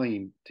them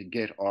time to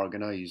get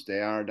organised. They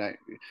are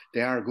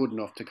good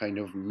enough to kind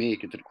of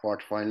make it to the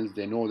quarterfinals.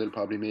 They know they'll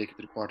probably make it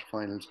to the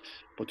quarterfinals,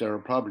 but there are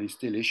probably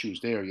still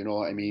issues there.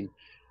 I mean,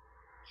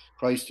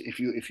 Christ, if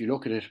you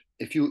look at it,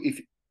 if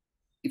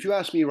you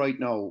ask me right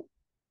now,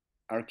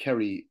 are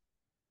Kerry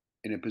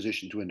in a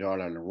position to win the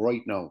All-Ireland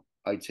right now?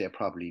 I'd say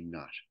probably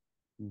not.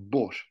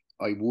 But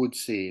I would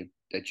say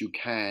that you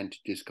can't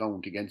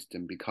discount against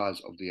them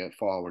because of the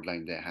forward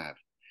line they have.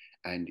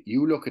 And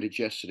you look at it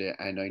yesterday,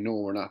 and I know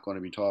we're not going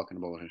to be talking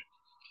about it,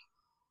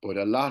 but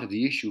a lot of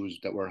the issues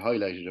that were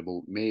highlighted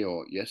about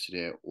Mayo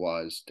yesterday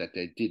was that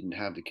they didn't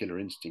have the killer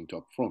instinct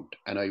up front.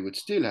 And I would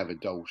still have a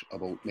doubt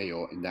about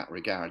Mayo in that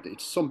regard.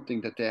 It's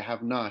something that they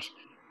have not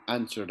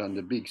answered on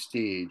the big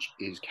stage,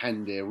 is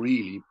can they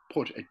really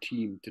put a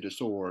team to the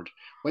sword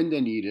when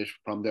they need it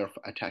from their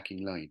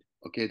attacking line?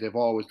 Okay, they've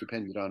always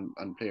depended on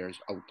players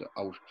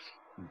out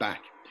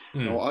back.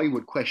 Now I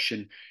would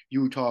question,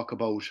 you talk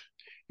about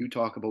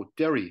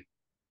Derry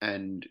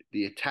and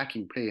the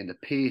attacking play and the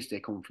pace they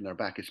come from their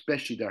back,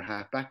 especially their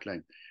half back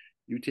line.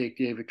 You take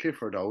David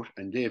Clifford out,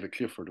 and David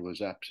Clifford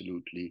was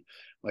absolutely,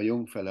 my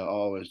young fella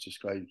always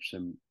describes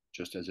him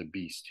just as a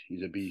beast.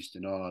 He's a beast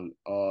in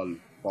all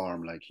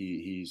form. Like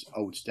he's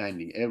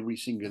outstanding. Every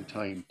single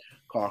time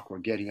Cork were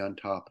getting on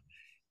top,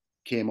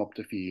 came up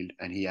the field,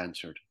 and he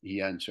answered.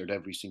 He answered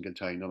every single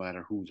time, no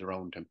matter who's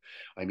around him.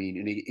 I mean,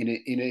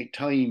 in a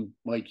time,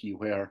 Mikey,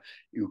 where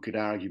you could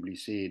arguably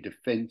say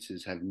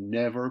defences have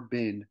never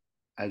been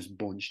as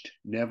bunched,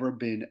 never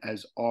been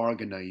as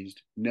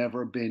organised,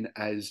 never been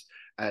as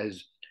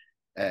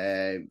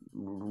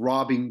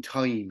robbing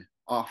time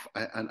off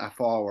a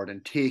forward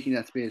and taking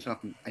that space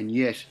off him. And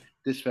yet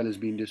this fella's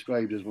been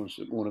described as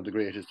one of the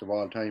greatest of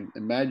all time.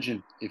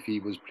 Imagine he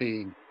was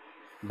playing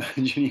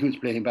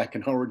back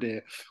in our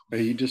day, where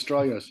he'd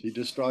destroy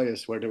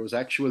us where there was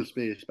actual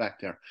space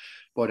back there.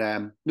 But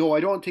no, I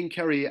don't think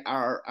Kerry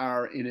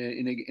are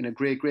in a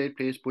great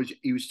place, but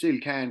you still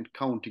can't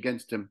count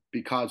against them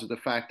because of the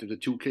fact of the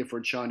two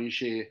Clifford, Sean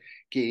Shea,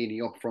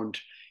 Gainey up front.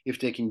 If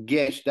they can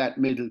get that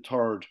middle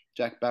third,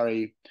 Jack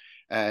Barry,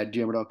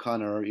 Diarmuid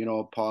O'Connor,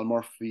 Paul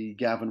Murphy,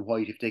 Gavin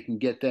White, if they can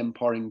get them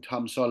pouring,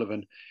 Tom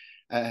Sullivan,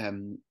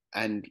 and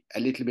a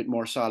little bit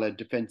more solid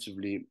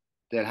defensively,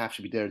 they'll have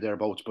to be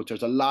thereabouts. But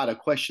there's a lot of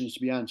questions to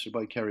be answered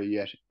by Kerry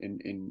yet,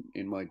 in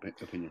my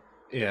opinion.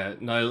 Yeah,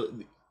 Niall,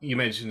 you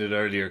mentioned it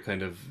earlier,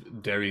 kind of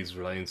Derry's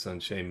reliance on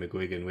Shane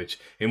McGuigan, which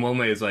in one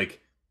way is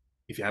like,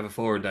 if you have a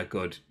forward that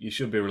good, you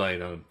should be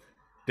relying on him.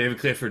 David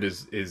Clifford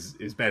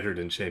is better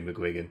than Shane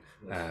McGuigan.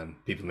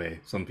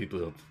 Some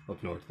people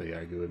up north may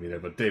argue with me there,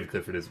 but David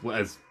Clifford is,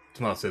 as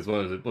Tomás says,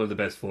 one of the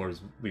best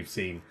forwards we've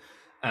seen.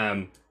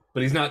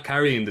 But he's not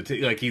carrying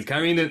he's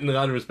carrying it in a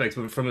lot of respects,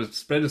 but from a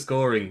spread of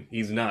scoring,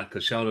 he's not,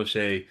 because Sean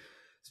O'Shea,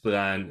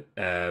 Spillane,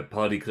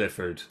 Paddy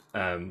Clifford,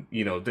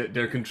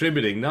 they're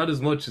contributing, not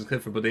as much as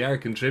Clifford, but they are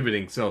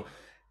contributing. So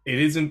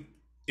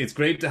it's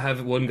great to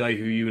have one guy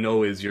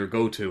who is your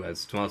go-to,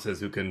 as Tomás says,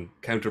 who can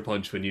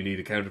counterpunch when you need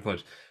a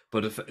counterpunch.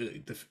 But if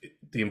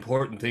the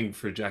important thing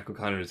for Jack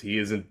O'Connor is he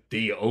isn't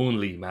the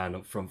only man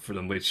up front for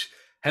them, which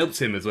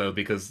helps him as well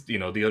because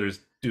the others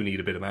do need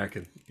a bit of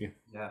marking.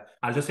 Yeah,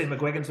 I'll just say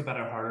McGuigan's a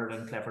better hurler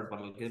than Clifford, but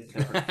I'll give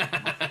Clifford.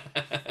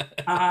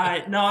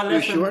 No,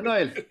 listen. You sure,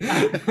 Niall?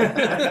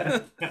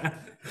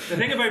 The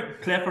thing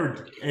about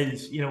Clifford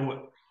is, we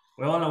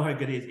all know how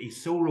good he is.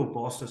 He's so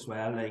robust as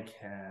well. Like,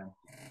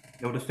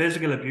 the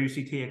physical abuse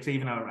he takes.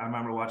 Even I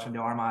remember watching the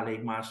Armagh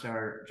League match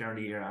there during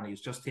the year, and he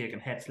was just taking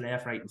hits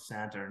left, right, and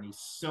centre. And he's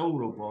so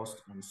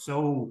robust and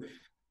so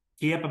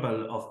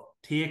capable of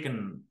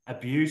taking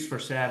abuse for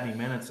 70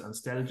 minutes and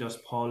still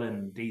just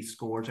pulling these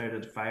scores out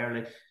of the fire.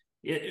 Like,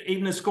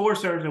 even the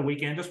scores there the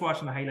weekend, just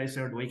watching the highlights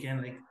there the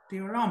weekend, like, they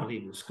were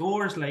unbelievable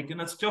scores. Like,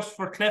 and it's just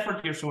for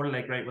Clifford, you're sort of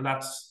like, right, well,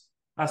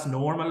 that's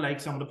normal. Like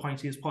some of the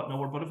points he's putting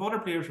over, but if other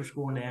players were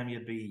scoring them,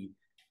 you'd be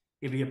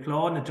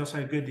applauding at just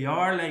how good they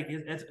are. Like,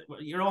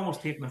 you're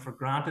almost taking it for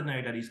granted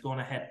now that he's going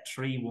to hit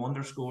 3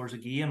 wonder scores a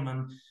game.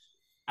 And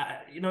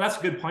that's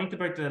a good point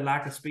about the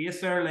lack of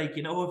space there. Like,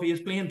 if he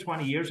was playing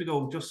 20 years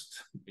ago,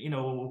 just,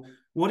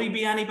 would he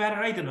be any better?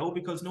 I don't know,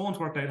 because no one's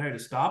worked out how to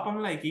stop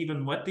him. Like,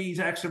 even with these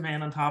extra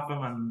men on top of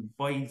him and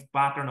boys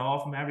battering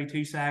off him every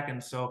 2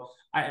 seconds. So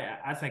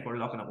I think we're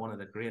looking at one of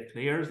the great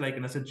players. Like,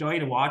 and it's a joy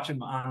to watch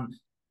him. And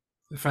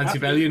Francie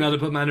Bellew not have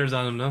put manners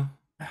on him, no?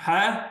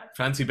 Huh?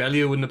 Francie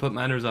Bellew wouldn't have put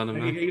manners on him,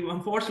 no?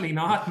 Unfortunately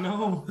not,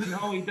 no,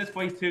 this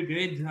boy's too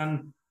good.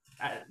 And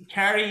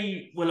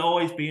Kerry will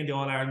always be in the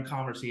All-Ireland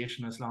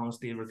conversation as long as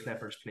David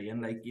Clifford's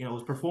playing. Like,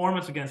 his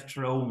performance against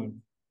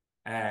Tyrone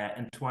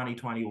in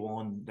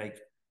 2021, like,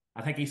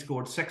 I think he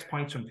scored 6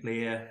 points from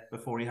play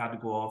before he had to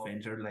go off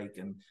injured. Like,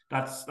 and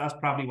that's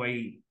probably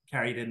why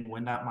Kerry didn't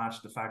win that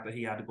match, the fact that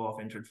he had to go off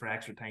injured for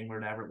extra time or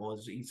whatever it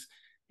was.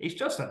 He's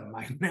just a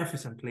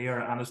magnificent player,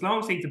 and as long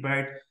as he's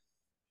about,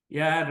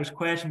 there's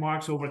question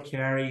marks over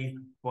Kerry,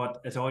 but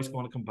it's always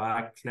going to come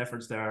back.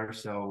 Clifford's there,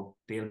 so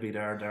they'll be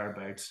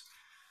thereabouts.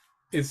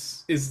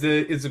 Is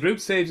the group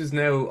stages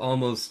now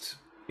almost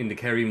in the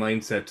Kerry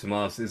mindset,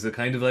 Tomás? Is it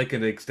kind of like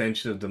an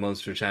extension of the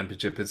Munster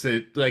Championship? It's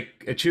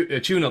like a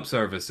tune-up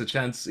service, a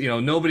chance.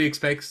 Nobody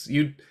expects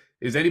you.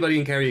 Is anybody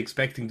in Kerry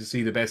expecting to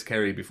see the best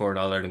Kerry before an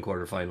All-Ireland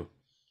quarter-final?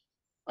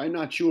 I'm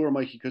not sure,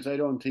 Mikey, because I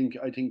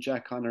think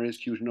Jack Connor is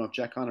cute enough.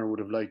 Jack Connor would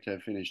have liked to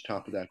have finished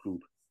top of that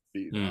group,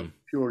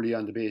 purely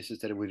on the basis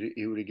that he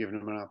would have given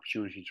him an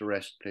opportunity to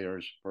rest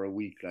players for a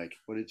week. Like,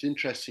 but it's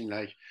interesting.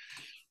 Like,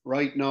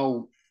 right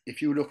now,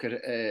 if you look at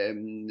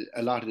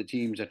a lot of the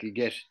teams that will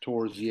get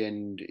towards the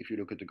end, if you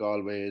look at the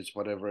Galways,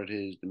 whatever it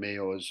is, the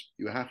Mayos,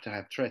 you have to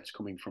have threats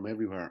coming from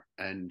everywhere.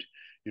 And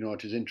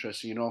it is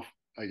interesting enough.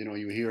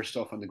 You hear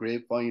stuff on the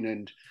grapevine,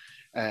 and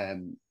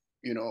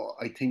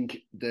I think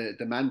the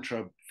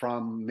mantra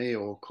from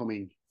Mayo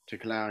coming to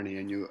Killarney,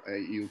 and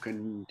you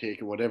can take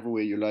it whatever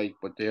way you like,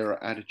 but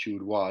their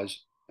attitude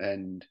was,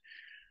 and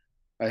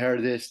I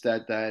heard this,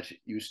 that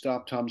you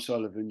stop Tom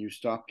Sullivan, you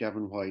stop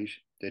Gavin White.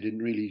 They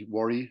didn't really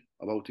worry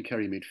about the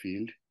Kerry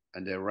midfield,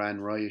 and they ran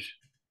right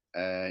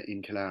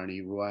in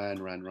Killarney.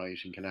 Ruan ran right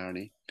in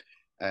Killarney.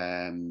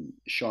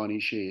 Shawnee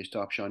Shea,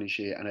 stop Shawnee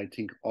Shea, and I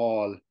think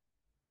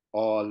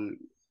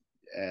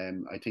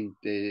I think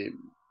they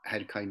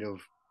had kind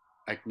of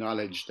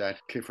acknowledged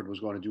that Clifford was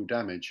going to do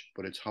damage,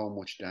 but it's how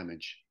much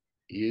damage.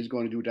 He is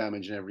going to do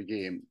damage in every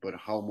game, but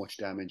how much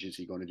damage is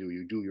he going to do?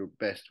 You do your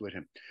best with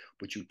him,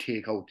 but you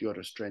take out the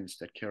other strengths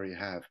that Kerry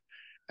have,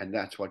 and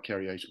that's what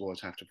Kerry, I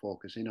suppose, have to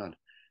focus in on.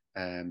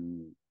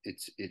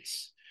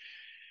 It's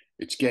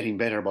getting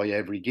better by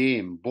every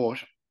game, but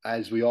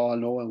as we all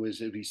know, and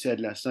as we said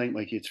last night,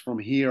 Mike, it's from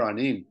here on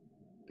in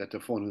that the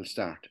fun will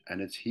start,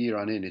 and it's here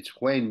on in. It's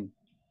when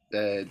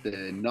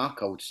the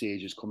knockout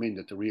stages come in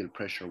that the real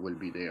pressure will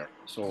be there.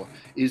 So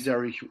is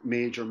there a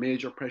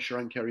major pressure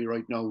on Kerry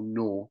right now?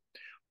 No.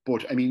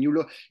 But I mean,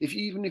 if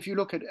you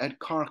look at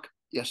Cork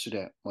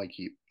yesterday,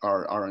 Mikey,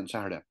 or on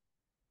Saturday,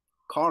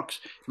 Cork's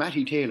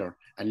Matty Taylor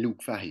and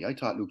Luke Fahey. I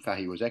thought Luke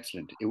Fahey was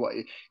excellent.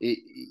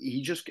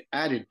 He just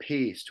added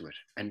pace to it,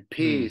 and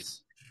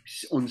pace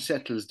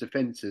unsettles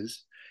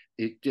defences.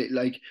 It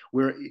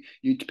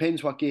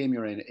depends what game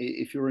you're in.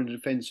 If you're in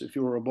defence, if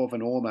you were above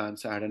an Oman on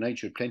Saturday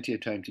night, you had plenty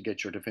of time to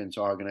get your defence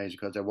organised,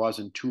 because there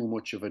wasn't too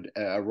much of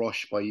a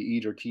rush by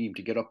either team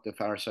to get up the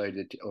far side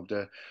of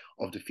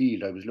the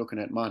field. I was looking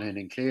at Monaghan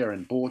and Clare,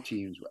 and both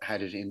teams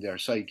had it in their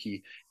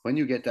psyche. When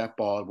you get that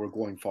ball, we're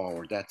going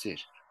forward. That's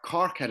it.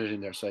 Cork had it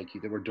in their psyche.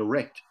 They were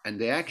direct, and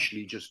they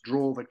actually just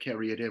drove at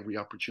Kerry at every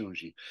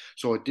opportunity.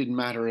 So it didn't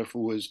matter if it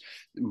was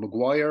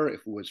Maguire, if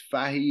it was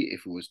Fahey,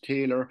 if it was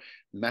Taylor,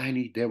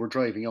 Mahoney, they were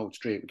driving out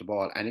straight with the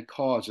ball, and it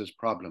causes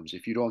problems.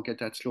 If you don't get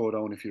that slow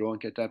down, if you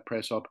don't get that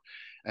press up,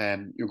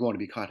 you're going to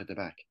be caught at the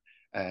back.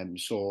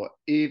 So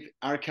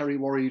are Kerry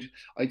worried?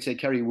 I'd say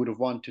Kerry would have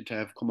wanted to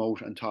have come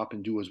out on top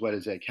and do as well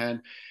as they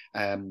can.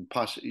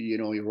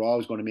 You're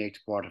always going to make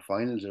the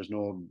quarterfinals. There's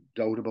no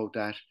doubt about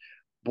that.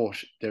 But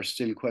there's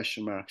still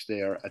question marks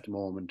there at the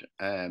moment.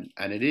 And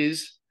it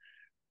is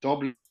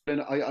Dublin.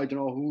 I don't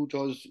know who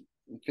does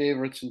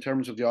favourites in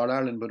terms of the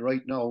All-Ireland, but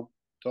right now,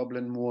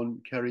 Dublin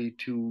 1, Kerry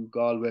 2,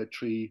 Galway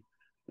 3,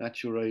 Not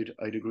sure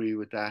I'd agree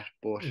with that.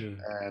 But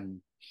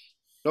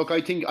look,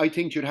 I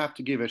think you'd have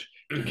to give it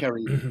to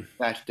Kerry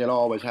that they'll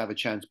always have a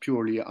chance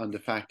purely on the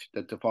fact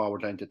that the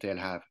forward line that they'll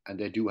have, and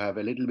they do have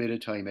a little bit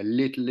of time, a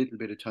little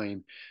bit of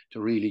time to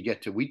really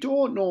get to. We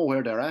don't know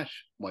where they're at,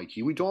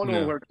 Mikey. We don't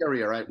know where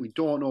Kerry are at. We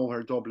don't know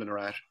where Dublin are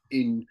at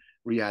in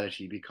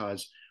reality,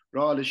 because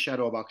with all this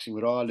shadow boxing,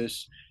 with all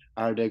this,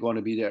 are they going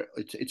to be there?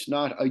 It's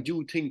not. I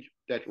do think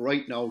that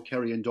right now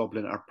Kerry and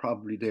Dublin are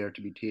probably there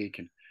to be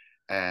taken.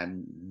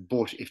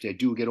 But if they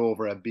do get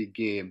over a big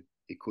game,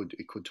 it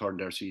could turn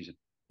their season.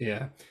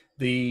 Yeah,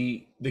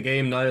 the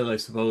game, Niall, I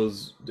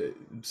suppose,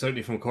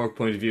 certainly from Cork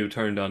point of view,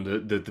 turned on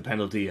the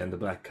penalty and the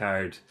black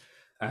card.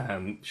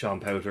 Sean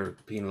Powter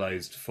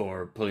penalised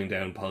for pulling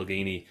down Paul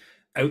Geaney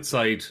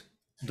outside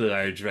the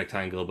large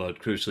rectangle, but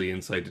crucially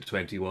inside the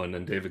 21,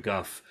 and David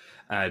Goff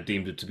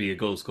deemed it to be a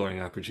goal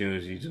scoring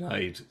opportunity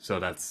denied. So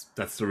that's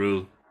the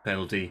rule: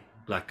 penalty,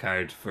 black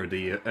card for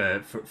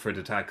the for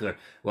the tackler.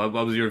 What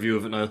was your view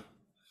of it, Niall?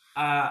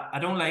 I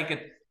don't like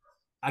it.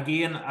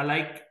 Again, I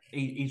like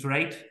he's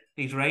right.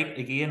 He's right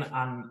again,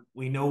 and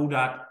we know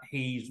that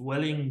he's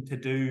willing to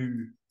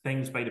do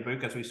things by the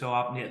book, as we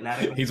saw up in the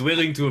Athletic. He's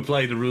willing to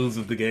apply the rules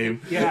of the game.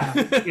 Yeah,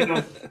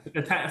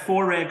 the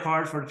 4 red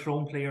cards for the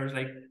thrown players,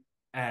 like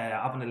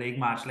up in the league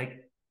match,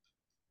 like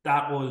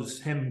that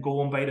was him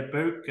going by the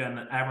book, and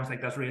everyone's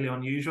like, that's really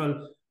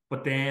unusual.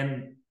 But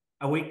then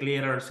a week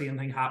later, same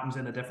thing happens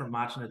in a different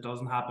match, and it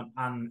doesn't happen.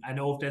 And I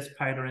know if this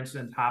Powder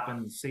incident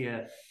happens,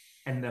 say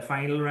in the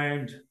final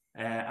round,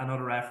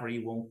 another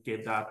referee won't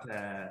give that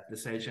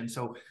decision.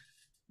 So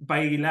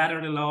by letter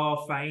of the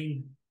law,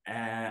 fine.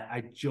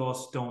 I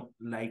just don't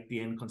like the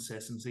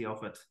inconsistency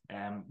of it.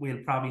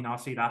 We'll probably not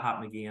see that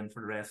happen again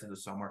for the rest of the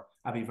summer.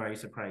 I'd be very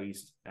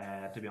surprised,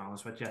 to be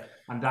honest with you.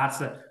 And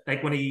that's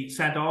like when he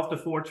sent off the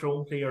 4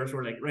 thrown players,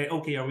 we're like, right,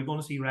 okay, are we going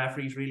to see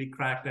referees really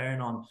crack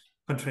down on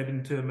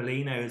contributing to a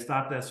melee now? Is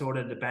that the sort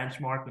of the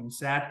benchmark being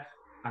set?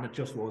 And it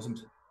just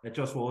wasn't. It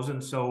just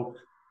wasn't. So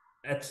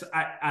it's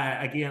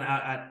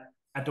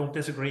I don't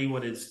disagree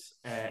with his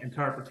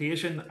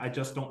interpretation. I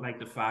just don't like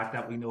the fact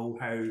that we know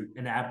how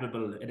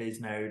inevitable it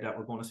is now that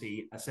we're going to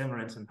see a similar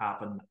incident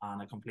happen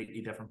and a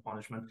completely different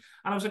punishment.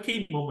 And it was a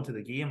key moment of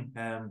the game.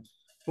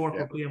 Cork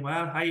were playing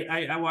well.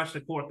 I watched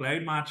the Cork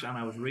Loud match, and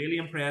I was really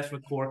impressed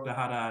with Cork. They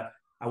had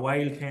a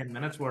wild 10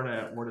 minutes where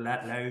they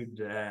let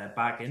Loud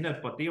back in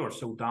it, but they were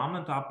so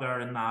dominant up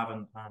there in Nav,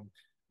 and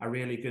a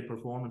really good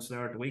performance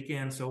there at the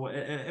weekend. So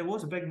it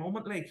was a big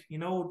moment, like, you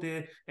know,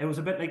 it was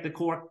a bit like the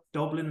Cork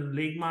Dublin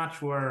league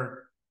match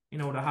where, you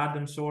know, they had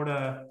them sort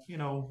of, you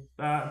know,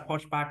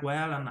 pushed back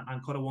well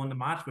and could have won the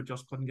match, but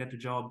just couldn't get the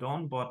job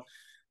done. But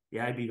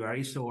yeah, I'd be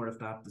very sore if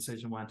that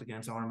decision went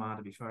against Armagh,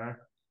 to be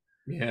fair.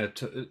 Yeah,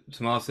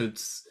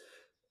 Tomás,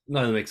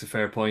 Niall makes a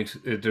fair point.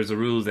 There's a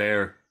rule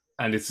there,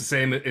 and it's the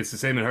same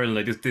in hurling.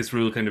 Like this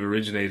rule kind of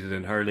originated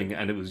in hurling,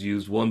 and it was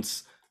used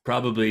once,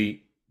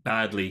 probably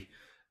badly,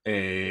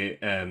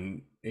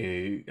 against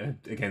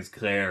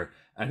Clare,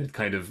 and it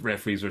kind of,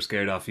 referees were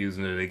scared off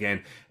using it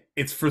again.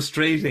 It's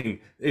frustrating.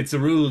 It's a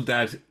rule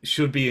that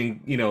should be,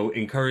 you know,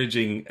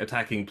 encouraging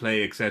attacking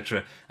play,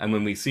 etc. And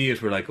when we see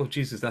it, we're like, oh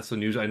Jesus, that's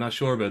unusual. I'm not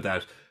sure about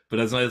that. But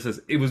as Niall says,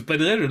 it was by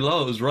the letter of the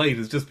law, it was right.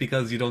 It's just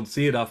because you don't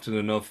see it often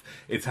enough,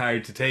 it's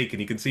hard to take,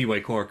 and you can see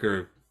why Cork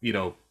are, you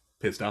know,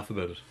 pissed off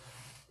about it.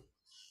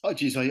 Oh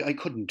geez, I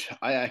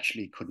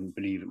actually couldn't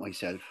believe it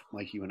myself,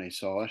 Mikey, when I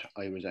saw it.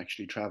 I was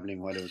actually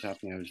travelling while it was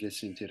happening. I was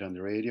listening to it on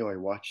the radio. I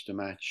watched the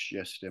match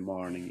yesterday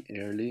morning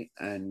early,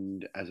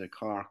 and as a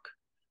Cork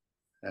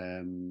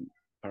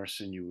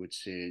person, you would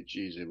say,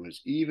 geez, it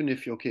was, even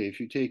if you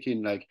take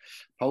in, like,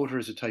 Powter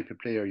is a type of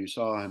player, you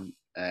saw him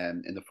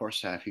in the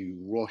first half, he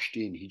rushed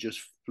in, he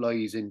just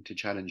flies into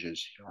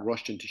challenges,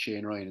 rushed into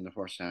Shane Ryan in the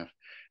first half.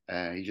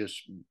 He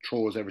just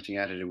throws everything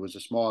at it. It was a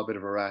small bit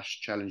of a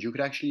rash challenge. You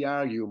could actually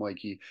argue,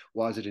 Mikey,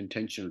 was it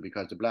intentional?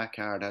 Because the black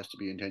card has to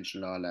be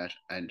intentional, all that.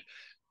 And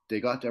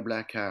they got their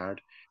black card.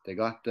 They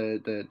got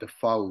the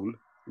foul.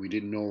 We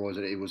didn't know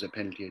it was a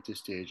penalty at this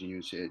stage. And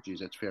you say,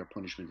 geez, that's fair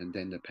punishment. And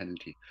then the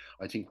penalty.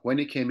 I think when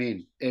it came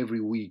in,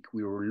 every week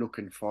we were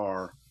looking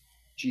for,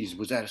 geez,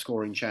 was that a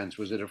scoring chance?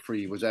 Was it a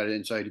free? Was that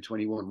inside the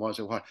 21? Was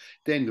it what?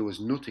 Then there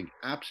was nothing,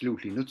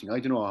 absolutely nothing. I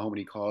don't know how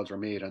many calls were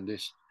made on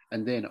this.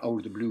 And then out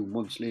of the blue,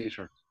 months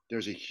later,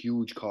 there's a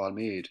huge call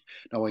made.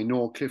 Now, I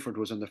know Clifford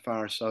was on the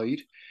far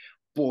side,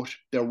 but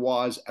there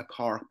was a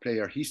Cork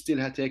player. He still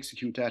had to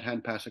execute that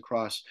hand pass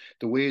across.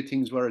 The way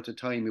things were at the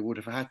time, it would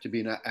have had to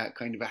be a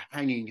kind of a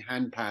hanging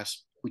hand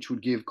pass, which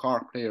would give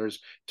Cork players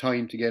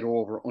time to get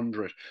over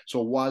under it. So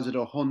was it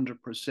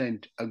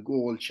 100% a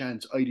goal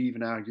chance? I'd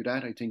even argue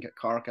that. I think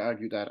Cork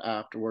argued that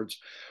afterwards.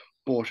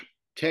 But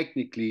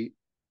technically,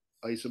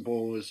 I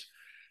suppose,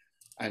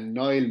 and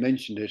Niall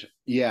mentioned it,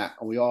 yeah,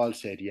 and we all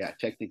said, yeah,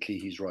 technically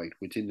he's right.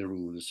 Within the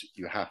rules,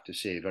 you have to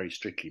say very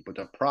strictly. But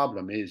the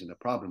problem is, and the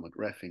problem with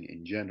reffing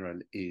in general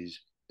is,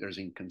 there's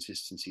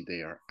inconsistency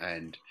there.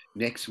 And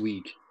next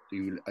week,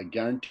 I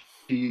guarantee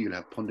you'll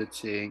have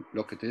pundits saying,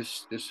 look at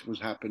this was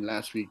happened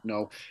last week.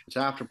 No, it's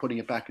after putting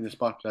it back in the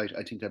spotlight.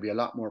 I think there'll be a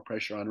lot more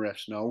pressure on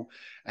refs now.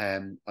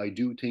 I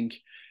do think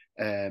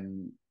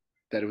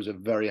that it was a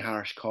very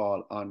harsh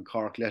call on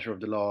Cork. Letter of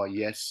the law,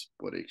 yes,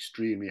 but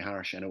extremely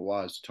harsh, and it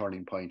was a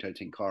turning point. I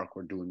think Cork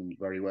were doing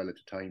very well at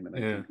the time, and I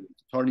think it was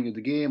the turning of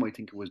the game. I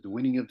think it was the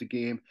winning of the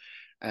game,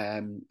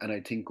 and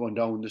I think going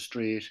down the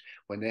straight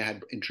when they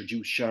had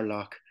introduced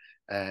Sherlock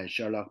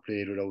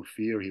played without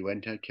fear. He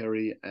went at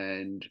Kerry,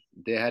 and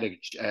they had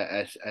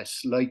a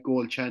slight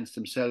goal chance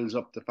themselves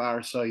up the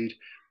far side.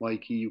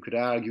 Mikey, you could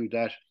argue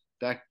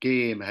that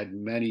game had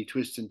many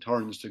twists and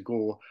turns to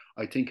go.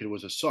 I think it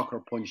was a sucker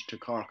punch to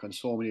Cork on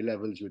so many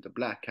levels. You had the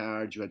black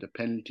cards, you had the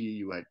penalty,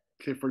 you had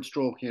Clifford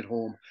stroking at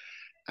home,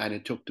 and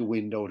it took the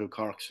wind out of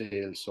Cork's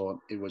sails.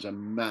 So it was a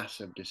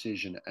massive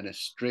decision and a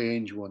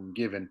strange one,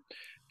 given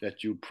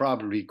that you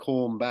probably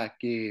comb back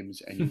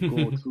games and you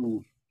go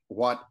through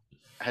what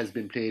has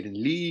been played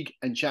in league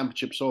and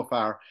championship so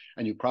far,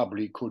 and you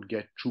probably could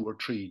get 2 or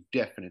 3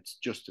 definites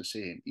just the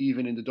same.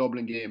 Even in the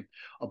Dublin game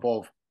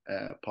above,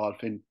 Paul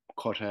Finn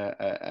cut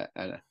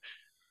a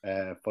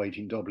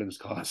Fighting Dublin's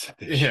cause.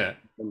 Or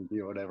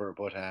whatever.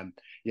 But I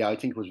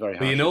think it was very hard.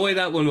 But you know why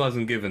that one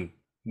wasn't given?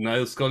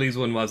 Niall Scully's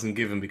one wasn't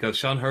given because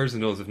Sean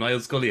Hearson knows if Niall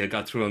Scully had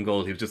got through on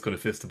goal, he was just going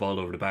to fist the ball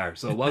over the bar.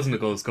 So it wasn't a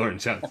goal scoring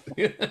chance.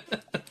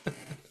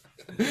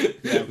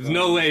 There's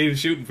no way he was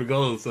shooting for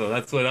goals, so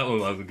that's why that one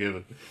wasn't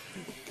given.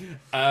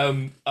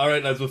 All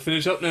right, lads, we'll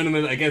finish up now in a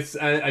minute. I guess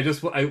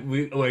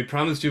I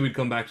promised you we'd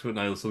come back to it,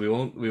 Niall. So we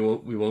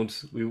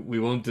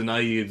won't deny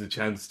you the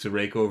chance to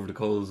rake over the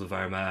coals of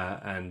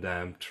Armagh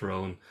and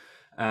Tyrone.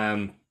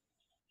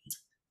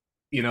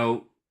 You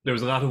know, there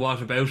was a lot of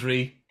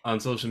whataboutery on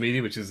social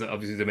media, which is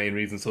obviously the main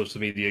reason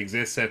social media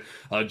exists. Said,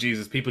 "Oh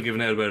Jesus, people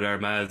giving out about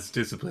Armagh's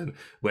discipline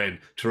when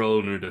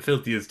Tyrone are the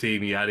filthiest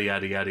team." Yada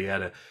yada yada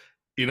yada.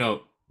 You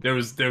know, there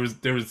was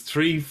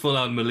 3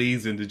 full-on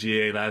melees in the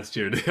GA last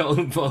year. They all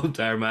involved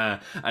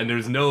Armagh, and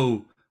there's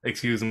no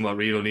excusing what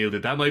Rian O'Neill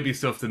did. That might be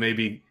stuff that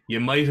maybe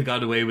you might have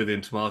got away with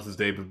in Tomás's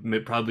day,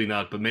 but probably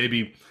not. But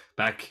maybe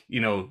back,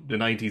 you know, the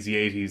 90s, the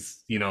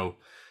 80s, you know,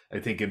 I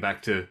thinking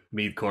back to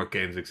Meath Cork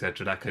games,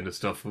 etc., that kind of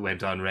stuff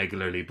went on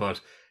regularly.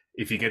 But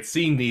if you get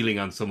seen kneeling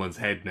on someone's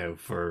head now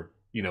for,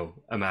 you know,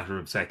 a matter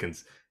of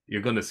seconds,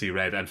 you're going to see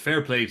red. And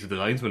fair play to the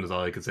linesman is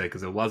all I could say,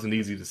 because it wasn't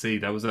easy to see.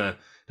 That was a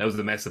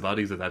mess of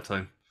bodies at that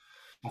time.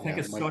 I think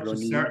it's such a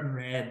certain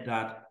red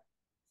that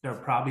there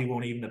probably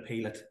won't even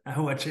appeal it,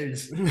 which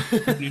is,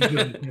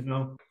 you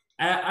know.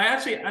 I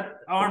actually, at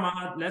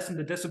Armagh, listen,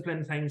 the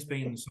discipline thing's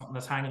been something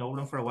that's hanging over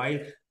them for a while.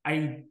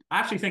 I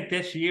actually think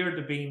this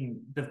year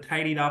they've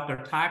tidied up their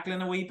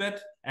tackling a wee bit.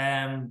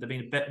 They've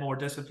been a bit more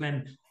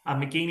disciplined.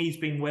 And McGeeney's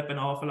been whipping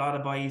off a lot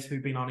of boys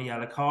who've been on a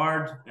yellow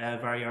card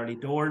very early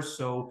doors.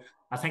 So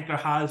I think there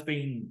has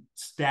been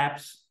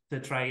steps to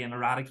try and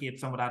eradicate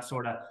some of that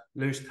sort of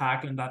loose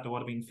tackling that they would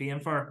have been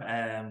famed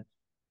for.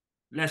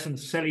 Listen,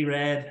 silly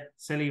red,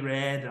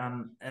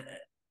 and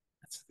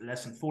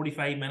listen,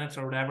 45 minutes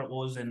or whatever it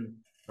was,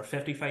 or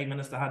 55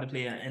 minutes they had to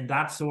play in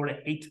that sort of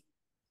heat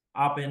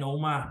up in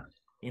Omagh.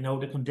 You know,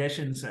 the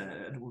conditions,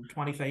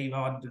 25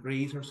 odd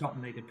degrees or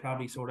something, they could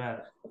probably sort of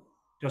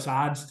just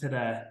adds to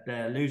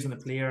the losing the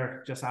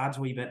player, just adds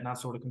a wee bit in that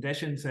sort of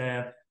conditions.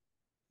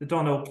 They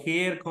done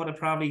okay. They could have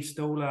probably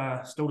stole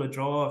a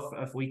draw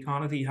if Wee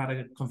Connaughty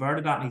had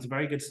converted that, and he's a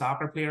very good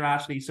soccer player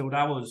actually. So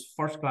that was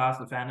first class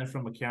defending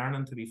from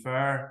McKiernan, to be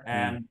fair.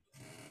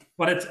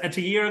 But it's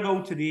a year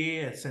ago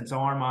today since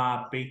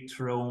Armagh beat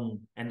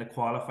Tyrone in the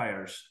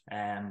qualifiers,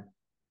 and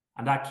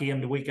that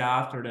came the week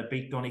after they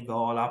beat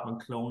Donegal up in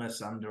Clones,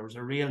 and there was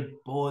a real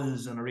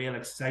buzz and a real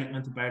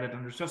excitement about it,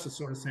 and there's just a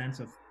sort of sense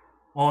of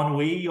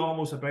ennui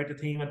almost about the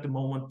team at the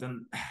moment.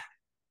 And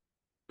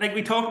like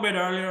we talked about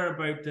earlier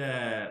about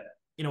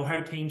you know,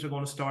 how teams are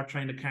going to start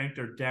trying to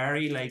counter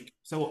Derry. Like,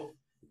 so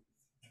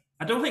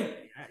I don't think,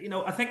 you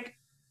know, I think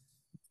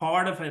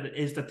part of it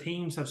is the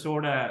teams have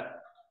sort of,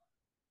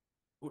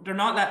 they're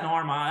not letting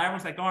Armagh.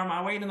 Everyone's like,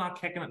 Armagh, why are they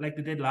not kicking it like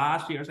they did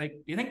last year? It's like,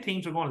 do you think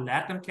teams are going to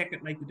let them kick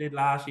it like they did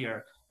last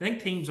year? I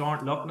think teams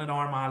aren't looking at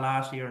Armagh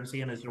last year and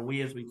seeing, is there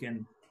ways we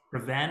can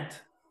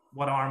prevent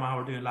what Armagh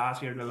were doing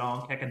last year, the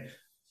long kicking?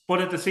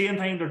 But at the same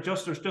time, there's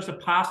just a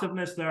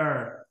passiveness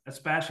there,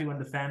 especially when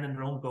defending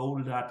their own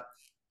goal, that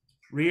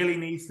really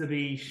needs to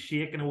be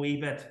shaken a wee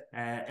bit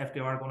if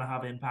they are going to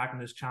have impact in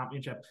this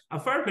championship.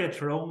 And fair play to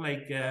Tyrone,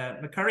 like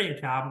McCurry and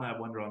Kavanagh,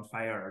 when they're on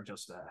fire, are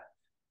just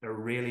they're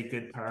really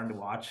good pairing to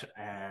watch.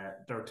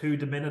 They're 2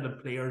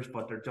 diminutive players,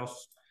 but they're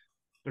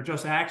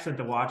just excellent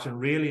to watch and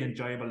really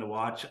enjoyable to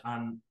watch.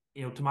 And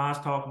you know,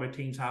 Tomás talked about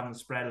teams having a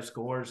spread of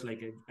scores.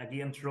 Like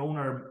again, Tyrone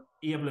are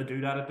able to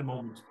do that at the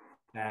moment.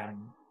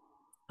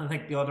 I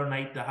think the other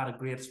night they had a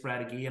great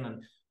spread again,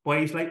 and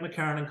boys like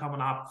McKernan coming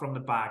up from the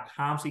back,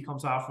 Hamsey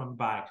comes off from the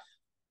back,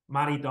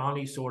 Matty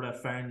Donnelly sort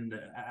of found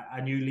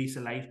a new lease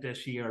of life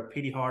this year.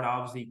 Petey Hart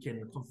obviously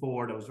can come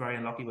forward. I was very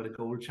unlucky with a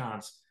goal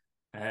chance.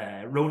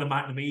 Ronan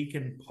McNamee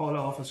can pull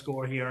off a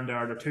score here and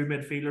there. The 2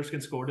 midfielders can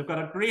score. They've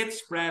got a great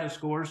spread of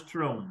scores,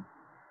 Tyrone.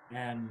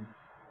 And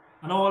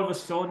all of a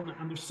sudden,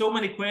 and there's so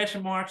many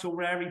question marks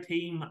over every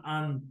team.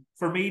 And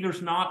for me,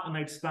 there's not an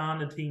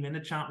outstanding team in the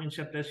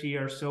championship this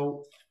year.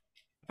 So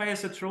if I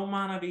was a throw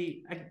man, I'd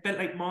be a bit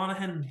like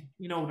Monaghan.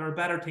 You know, they're a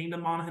better team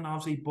than Monaghan,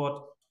 obviously,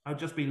 but I'd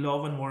just be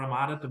loving where I'm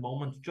at the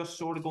moment. Just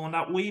sort of going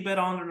that wee bit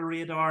under the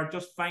radar,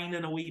 just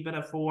finding a wee bit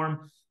of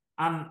form.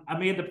 And I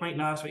made the point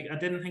last week, I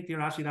didn't think they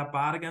were actually that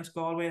bad against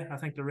Galway. I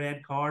think the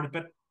red card, a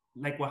bit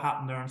like what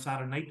happened there on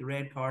Saturday night, the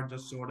red card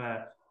just sort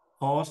of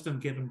paused them,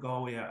 giving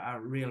Galway a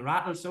real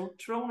rattle. So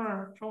Tyrone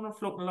are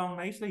floating along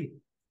nicely.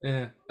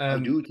 Yeah. I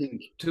do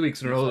think 2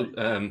 weeks in a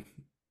row.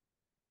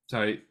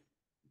 Sorry.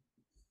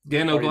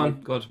 Yeah, no, go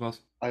on, Tomás.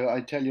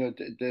 I tell you,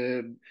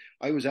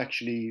 I was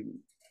actually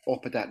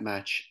up at that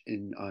match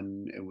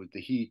it was the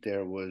heat.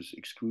 There was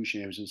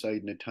excruciating. I was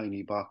inside in a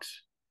tiny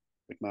box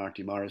with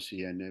Marty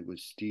Morrissey, and it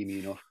was steamy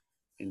enough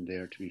in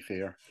there, to be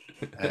fair.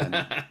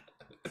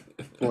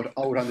 But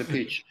out on the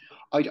pitch,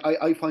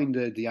 I find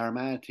the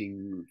Armagh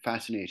thing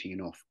fascinating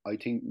enough. I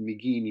think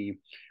McGeeney,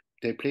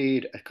 they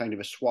played a kind of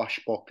a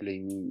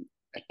swashbuckling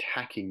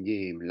attacking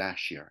game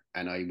last year,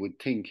 and I would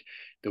think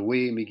the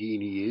way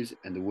McGeeney is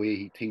and the way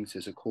he thinks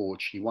as a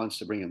coach, he wants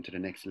to bring him to the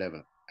next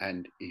level.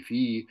 And if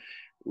he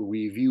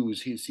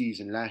reviews his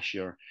season last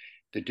year,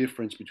 the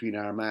difference between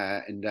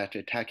Armagh and that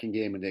attacking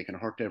game and they can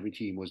hurt every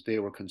team was they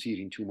were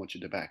conceding too much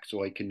at the back.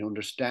 So I can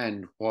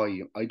understand why.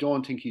 I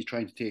don't think he's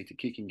trying to take the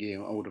kicking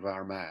game out of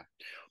Armagh.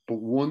 But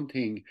one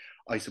thing,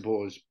 I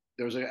suppose,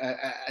 there's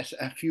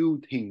a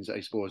few things, I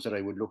suppose, that I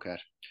would look at.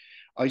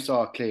 I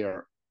saw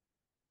Clare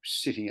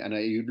sitting, and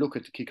you look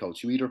at the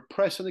kickouts. You either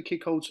press on the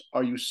kickouts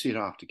or you sit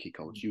off the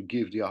kickouts. You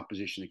give the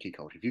opposition a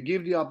kickout. If you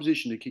give the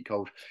opposition a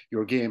kickout,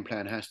 your game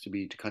plan has to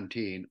be to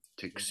contain,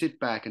 to sit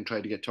back and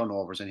try to get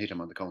turnovers and hit them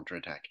on the counter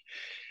attack.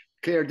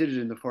 Clare did it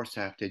in the first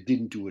half. They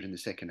didn't do it in the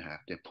second half.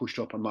 They pushed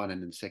up on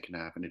Monaghan in the second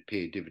half, and it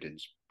paid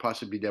dividends.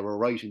 Possibly they were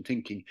right in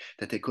thinking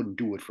that they couldn't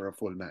do it for a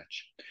full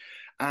match.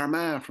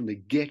 Armagh from the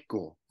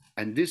get-go,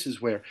 and this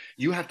is where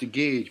you have to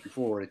gauge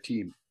before a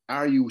team.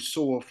 Are you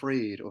so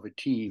afraid of a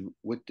team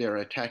with their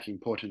attacking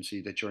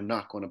potency that you're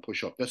not going to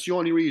push up? That's the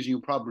only reason you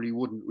probably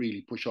wouldn't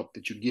really push up,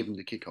 that you'd give them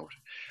the kick out.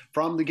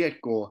 From the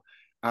get-go,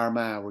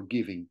 Armagh were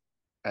giving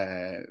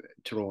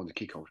Tyrone the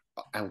kick out.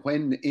 And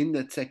when in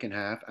that second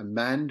half, a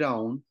man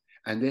down,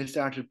 and they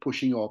started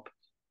pushing up,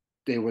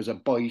 there was a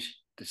bite.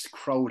 This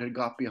crowd had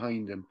got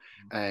behind them,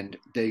 and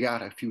they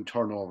got a few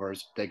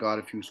turnovers. They got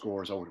a few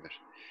scores out of it.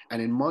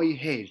 And in my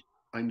head,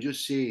 I'm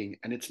just saying,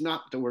 and it's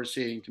not that we're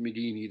saying to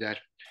McGeeney that,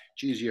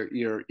 geez,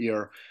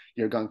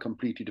 you're gone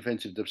completely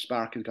defensive. The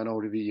spark has gone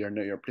out of you.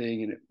 You're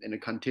playing in a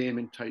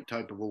containment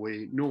type of a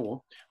way.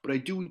 No, but I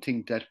do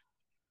think that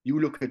you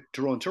look at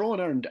Tyrone.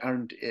 Tyrone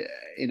aren't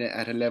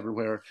at a level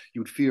where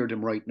you'd fear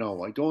them right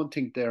now. I don't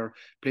think they're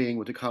playing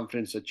with the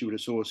confidence that you would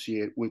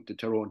associate with the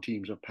Tyrone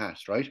teams of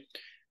past, right?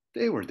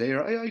 They were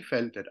there. I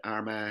felt that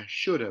Armagh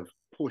should have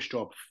pushed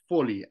up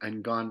fully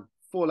and gone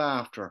full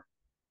after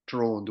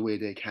Tyrone the way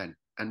they can.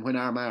 And when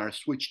Armagh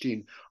switched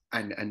in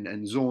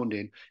and zoned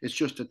in, it's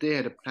just that they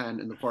had a plan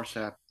in the first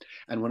half.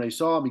 And when I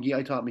saw McGee,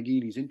 I thought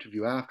McGeeney's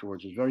interview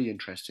afterwards was very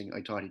interesting.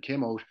 I thought he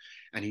came out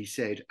and he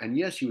said, and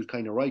yes, he was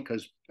kind of right,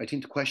 because I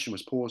think the question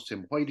was posed to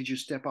him, why did you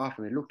step off?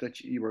 And it looked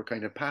like you were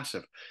kind of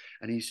passive.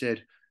 And he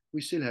said, we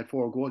still had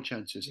 4 goal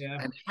chances. Yeah.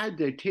 And had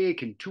they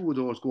taken 2 of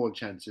those goal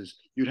chances,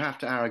 you'd have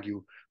to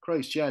argue,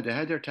 Christ, yeah, they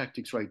had their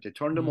tactics right. They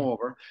turned them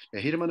over, they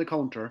hit them on the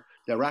counter,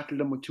 they rattled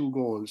them with 2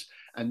 goals,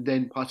 and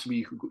then possibly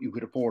you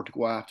could afford to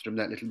go after them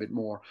that little bit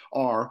more,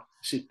 or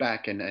sit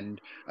back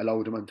and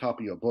allow them on top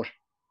of you. But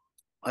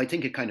I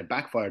think it kind of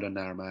backfired on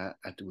Armagh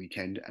at the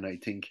weekend, and I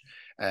think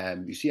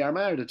you see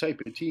Armagh are the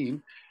type of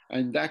team,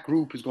 and that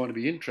group is going to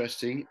be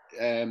interesting.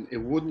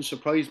 It wouldn't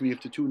surprise me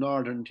if the 2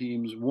 northern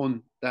teams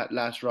won that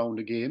last round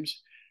of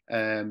games.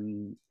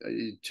 There's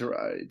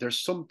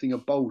something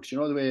about,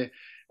 the way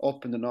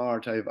up in the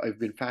north, I've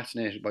been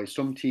fascinated by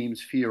some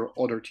teams fear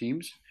other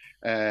teams.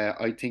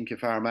 I think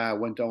if Armagh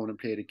went down and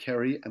played a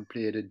Kerry and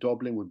played a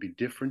Dublin would be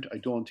different. I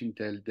don't think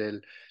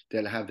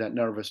they'll have that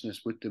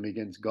nervousness with them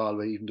against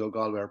Galway, even though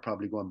Galway are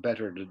probably going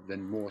better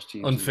than most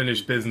teams.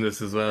 Unfinished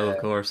business as well, of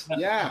course.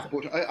 Yeah,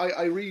 but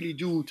I really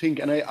do think,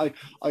 and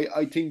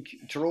I think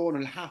Tyrone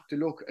will have to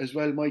look as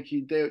well,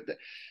 Mikey.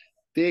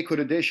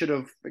 They should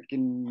have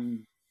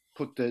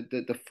put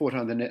the foot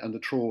on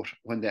the throat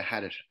when they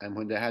had it, and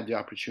when they had the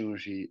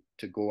opportunity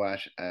to go at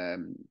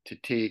to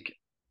take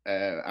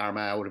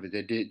Armagh out of it.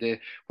 They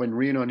when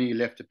Rian O'Neill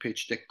left the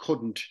pitch, they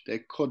couldn't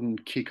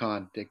kick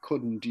on. They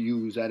couldn't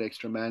use that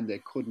extra man.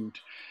 They couldn't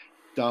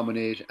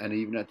dominate. And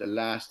even at the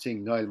last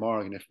thing,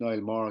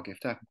 if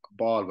that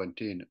ball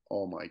went in,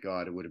 oh my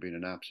God, it would have been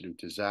an absolute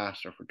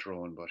disaster for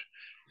Tyrone. But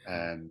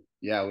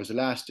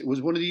it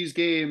was one of these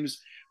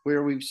games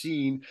where we've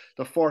seen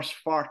the first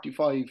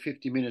 45,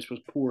 50 minutes was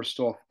poor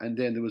stuff, and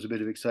then there was a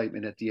bit of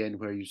excitement at the end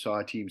where you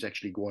saw teams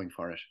actually going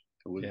for it.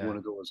 It was one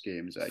of those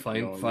games.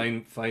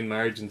 Fine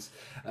margins.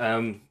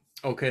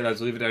 Okay, lads,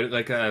 we'll leave it out.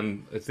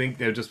 I think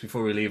now just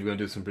before we leave, we're going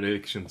to do some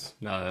predictions.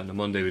 Now, on a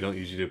Monday, we don't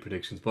usually do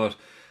predictions, but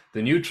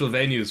The neutral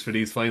venues for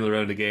these final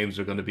round of games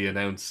are going to be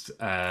announced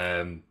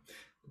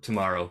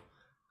tomorrow.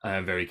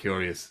 I'm very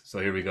curious. So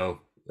here we go.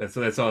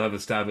 Let's all have a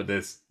stab at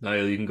this.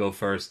 Niall, you can go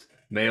first.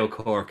 Mayo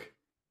Cork.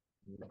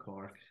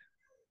 Cork.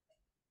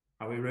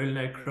 Are we ruling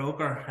out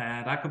Croker?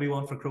 That could be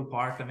one for Croke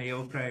Park, the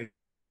Mayo crowd.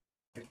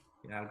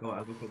 Yeah, I'll go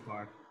Croke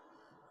Park.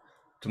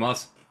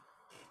 Tomás?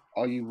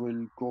 I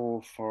will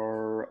go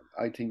for,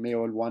 I think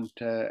Mayo will want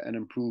an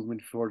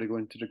improvement before they go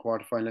into the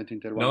quarterfinal. I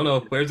think they'll want. No.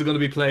 Where's it going to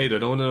be played? I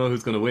don't want to know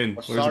who's going to win.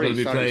 Where's it going to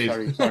be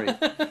played? Sorry.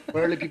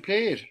 Where will it be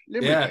played?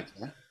 Limerick.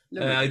 Yeah.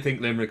 Limerick. I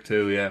think Limerick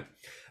too, yeah.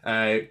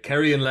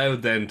 Kerry and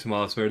Louth then,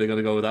 Tomás. Where are they going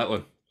to go with that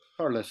one?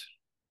 Thurles.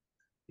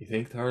 You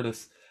think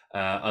Thurles?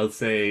 I'll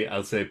say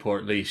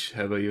Portlaoise.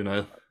 How about you,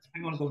 Niall?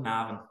 I'm going to go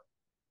Navan.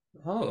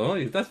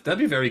 Oh, that'd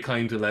be very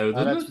kind to Louth.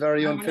 That's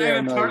very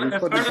unfair. Don't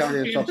talk,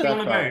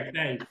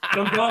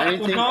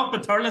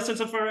 but Thurles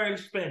is a fair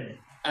spin.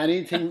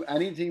 Anything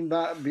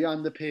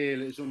beyond the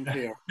pale is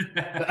unfair.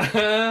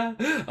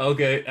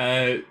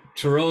 Okay,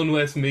 Tyrone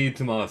Westmeath,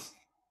 Tomás.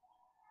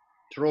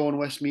 Tyrone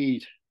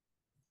Westmeath.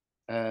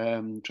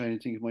 Trying to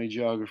think of my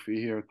geography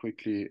here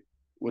quickly.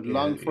 Would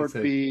Longford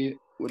be?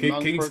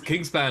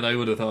 Kingspan, I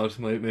would have thought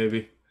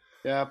maybe.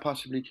 Yeah,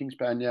 possibly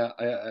Kingspan. Yeah,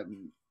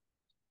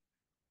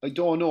 I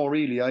don't know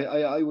really.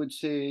 I would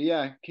say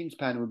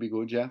Kingspan would be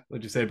good. Yeah.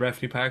 Would you say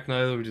Breffni Park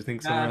now, or would you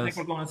think somewhere else? I think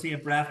we're going to see a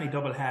Breffni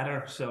double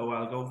header, so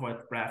I'll go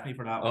with Breffni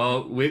for that one.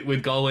 Oh,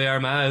 with Galway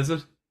Armagh, is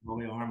it?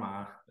 Galway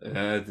Armagh.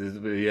 Yeah,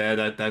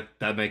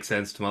 that makes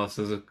sense, Tomás.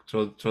 Does it?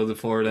 Throw the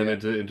four of them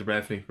into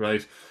Breffni,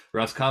 right?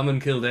 Roscommon,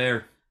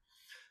 Kildare.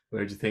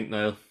 Where do you think,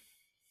 Niall?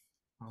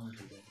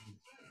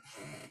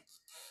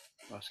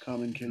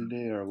 Roscommon,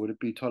 Kildare. Would it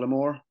be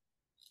Tullamore?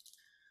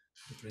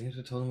 Bring it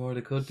to Tullamore,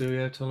 they could do,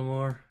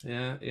 Tullamore.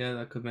 Yeah,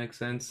 that could make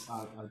sense.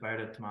 I'll bear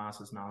it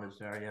Tomás's knowledge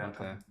there, yeah.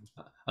 Okay.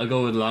 I'll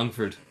go with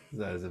Longford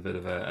as a bit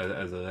of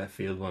a left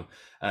field one.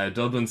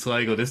 Dublin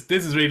Sligo. This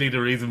is really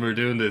the reason we're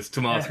doing this.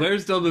 Tomás,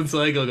 where's Dublin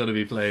Sligo going to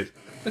be played?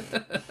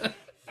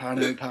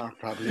 Parnell Park,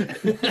 probably.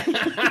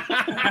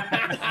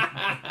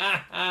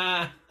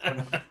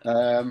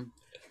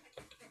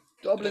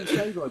 Dublin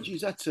Sligo.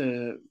 Geez, that's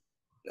an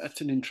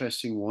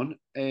interesting one.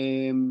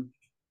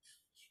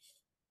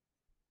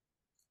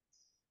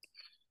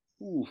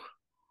 Would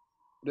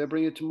I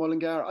bring it to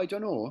Mullingar? I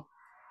don't know.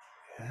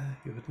 Yeah,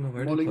 you wouldn't know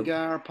where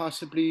Mullingar,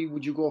 possibly.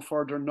 Would you go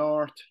further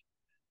north?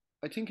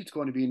 I think it's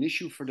going to be an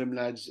issue for them,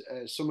 lads.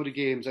 Some of the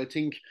games, I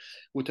think,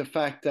 with the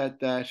fact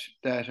that I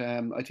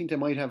think they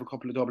might have a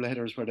couple of double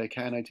headers where they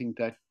can. I think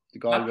that the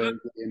Galway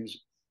games.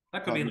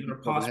 That could be another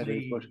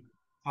possibly.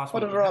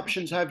 What other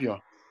options have you?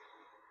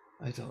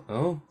 I don't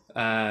know.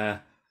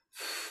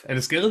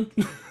 Enniskillen?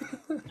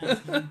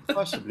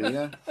 Possibly,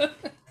 yeah.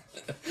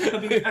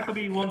 That could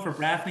be one for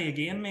Breffni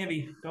again,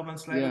 maybe. Dublin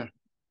Sligo.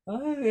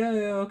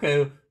 Yeah.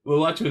 Okay. We'll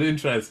watch with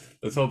interest.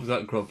 Let's hope it's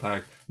not in Croke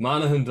Park.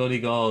 Monaghan,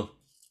 Donegal,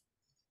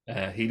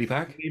 Healy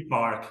Park. Healy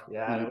Park.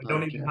 Yeah, we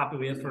don't even have to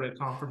wait for a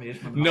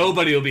confirmation.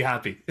 Nobody will be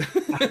happy.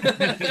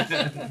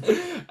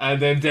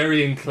 And then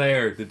Derry and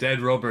Clare, the dead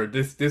rubber.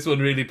 This one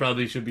really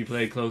probably should be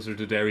played closer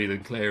to Derry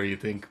than Clare, you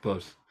think?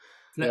 But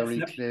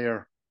Derry,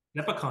 Clare.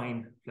 Flip a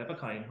coin,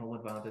 home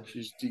advantage.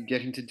 Just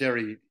getting to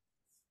Derry,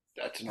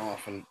 that's an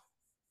awful.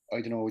 I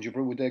don't know.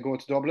 Would they go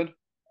to Dublin?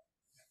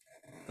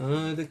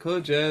 They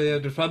could, yeah.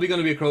 There's probably going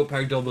to be a Croke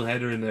Park double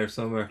header in there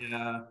somewhere.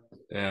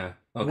 Yeah.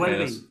 Okay. There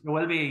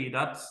will be.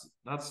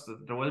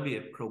 There will be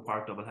a Croke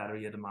Park double header,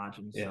 you'd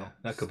imagine. So. Yeah,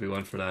 that could be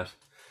one for that.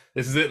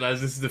 This is it, lads.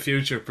 This is the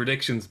future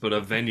predictions, but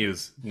of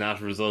venues,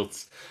 not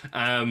results.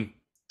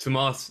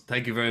 Tomás,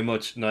 thank you very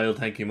much. Niall,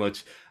 thank you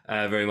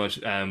very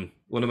much.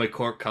 One of my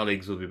Cork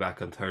colleagues will be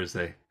back on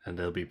Thursday, and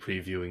they'll be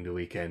previewing the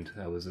weekend.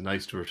 It was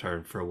nice to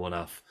return for a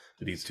one-off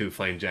with these two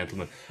fine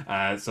gentlemen.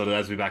 So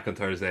they'll be back on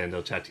Thursday, and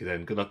they'll chat to you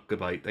then. Good luck,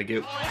 goodbye. Thank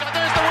you. Oh,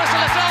 there's the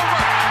whistle.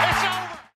 It's over.